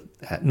untrue.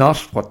 Not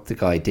what the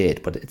guy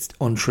did, but it's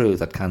untrue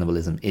that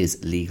cannibalism is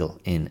legal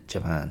in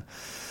Japan.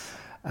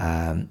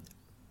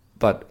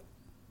 But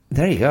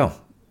there you go.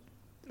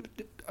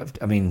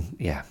 I mean,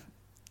 yeah.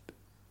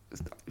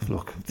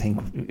 Look,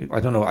 I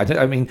don't know.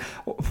 I mean,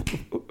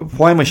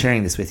 why am I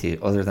sharing this with you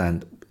other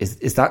than,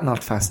 is that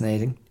not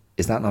fascinating?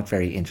 Is that not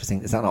very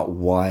interesting? Is that not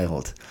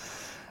wild?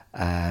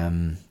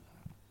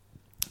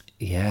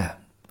 Yeah.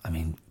 I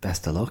mean,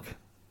 best of luck.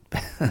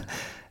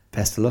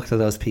 Best of luck to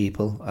those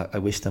people. I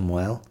wish them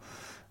well.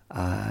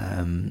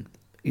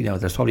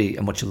 There's probably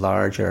a much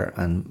larger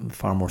and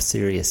far more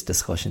serious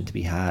discussion to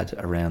be had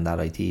around that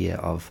idea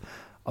of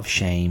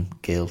shame,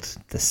 guilt,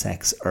 the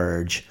sex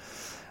urge.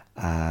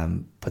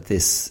 But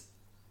this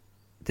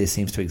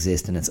seems to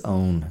exist in its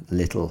own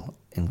little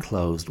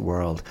enclosed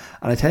world.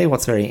 And I tell you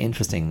what's very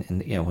interesting,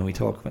 and when we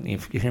talk, you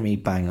hear me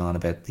bang on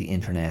about the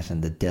internet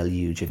and the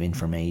deluge of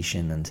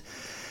information, and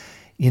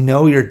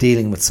you're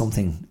dealing with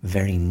something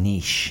very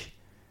niche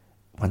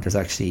when there's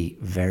actually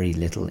very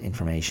little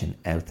information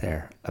out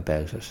there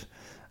about it.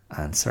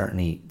 And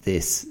certainly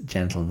this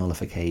genital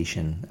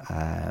nullification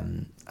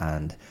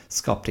and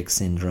Skoptic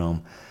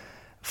syndrome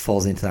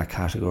falls into that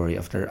category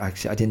of there.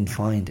 Actually, I didn't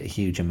find a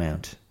huge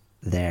amount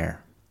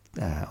there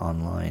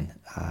online.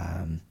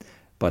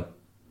 But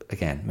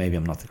again, maybe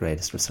I'm not the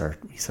greatest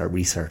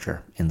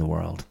researcher in the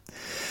world.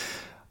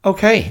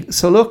 Okay,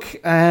 so look,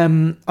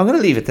 I'm going to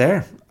leave it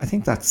there. I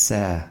think that's,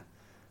 I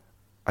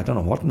don't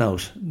know what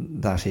note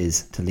that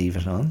is to leave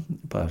it on,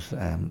 but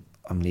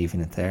I'm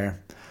leaving it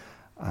there.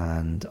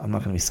 And I'm not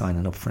going to be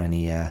signing up for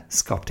any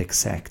Skoptic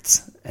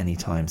sects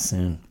anytime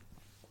soon.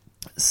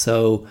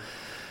 So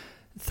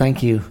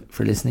thank you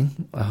for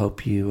listening. I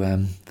hope you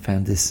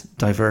found this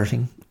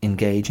diverting,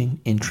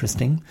 engaging,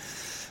 interesting,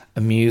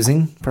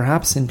 amusing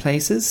perhaps in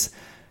places,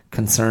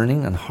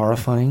 concerning and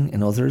horrifying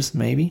in others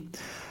maybe.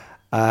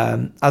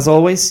 As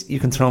always,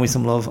 you can throw me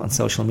some love on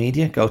social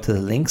media. Go to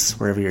the links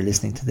wherever you're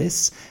listening to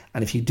this.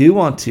 And if you do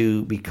want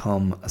to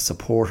become a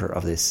supporter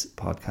of this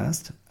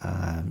podcast,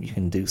 you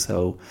can do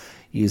so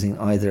using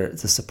either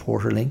the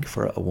supporter link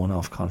for a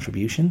one-off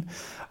contribution,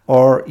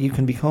 or you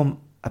can become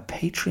a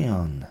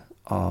patron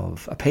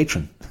of the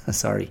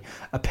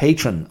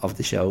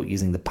show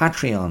using the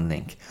Patreon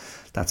link.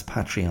 That's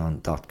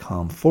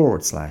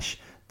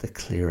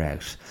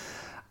patreon.com/theclearout.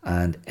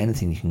 And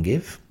anything you can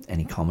give,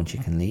 any comment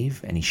you can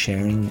leave, any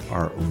sharing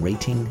or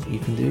rating you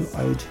can do,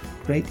 I would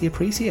greatly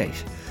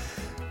appreciate.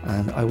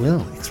 And I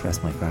will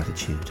express my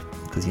gratitude,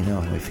 because you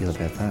know how I feel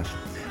about that.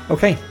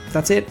 Okay,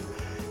 that's it.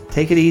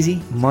 Take it easy,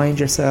 mind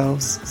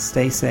yourselves,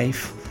 stay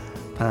safe,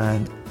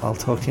 and I'll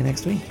talk to you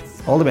next week.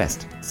 All the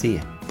best. See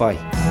you. Bye.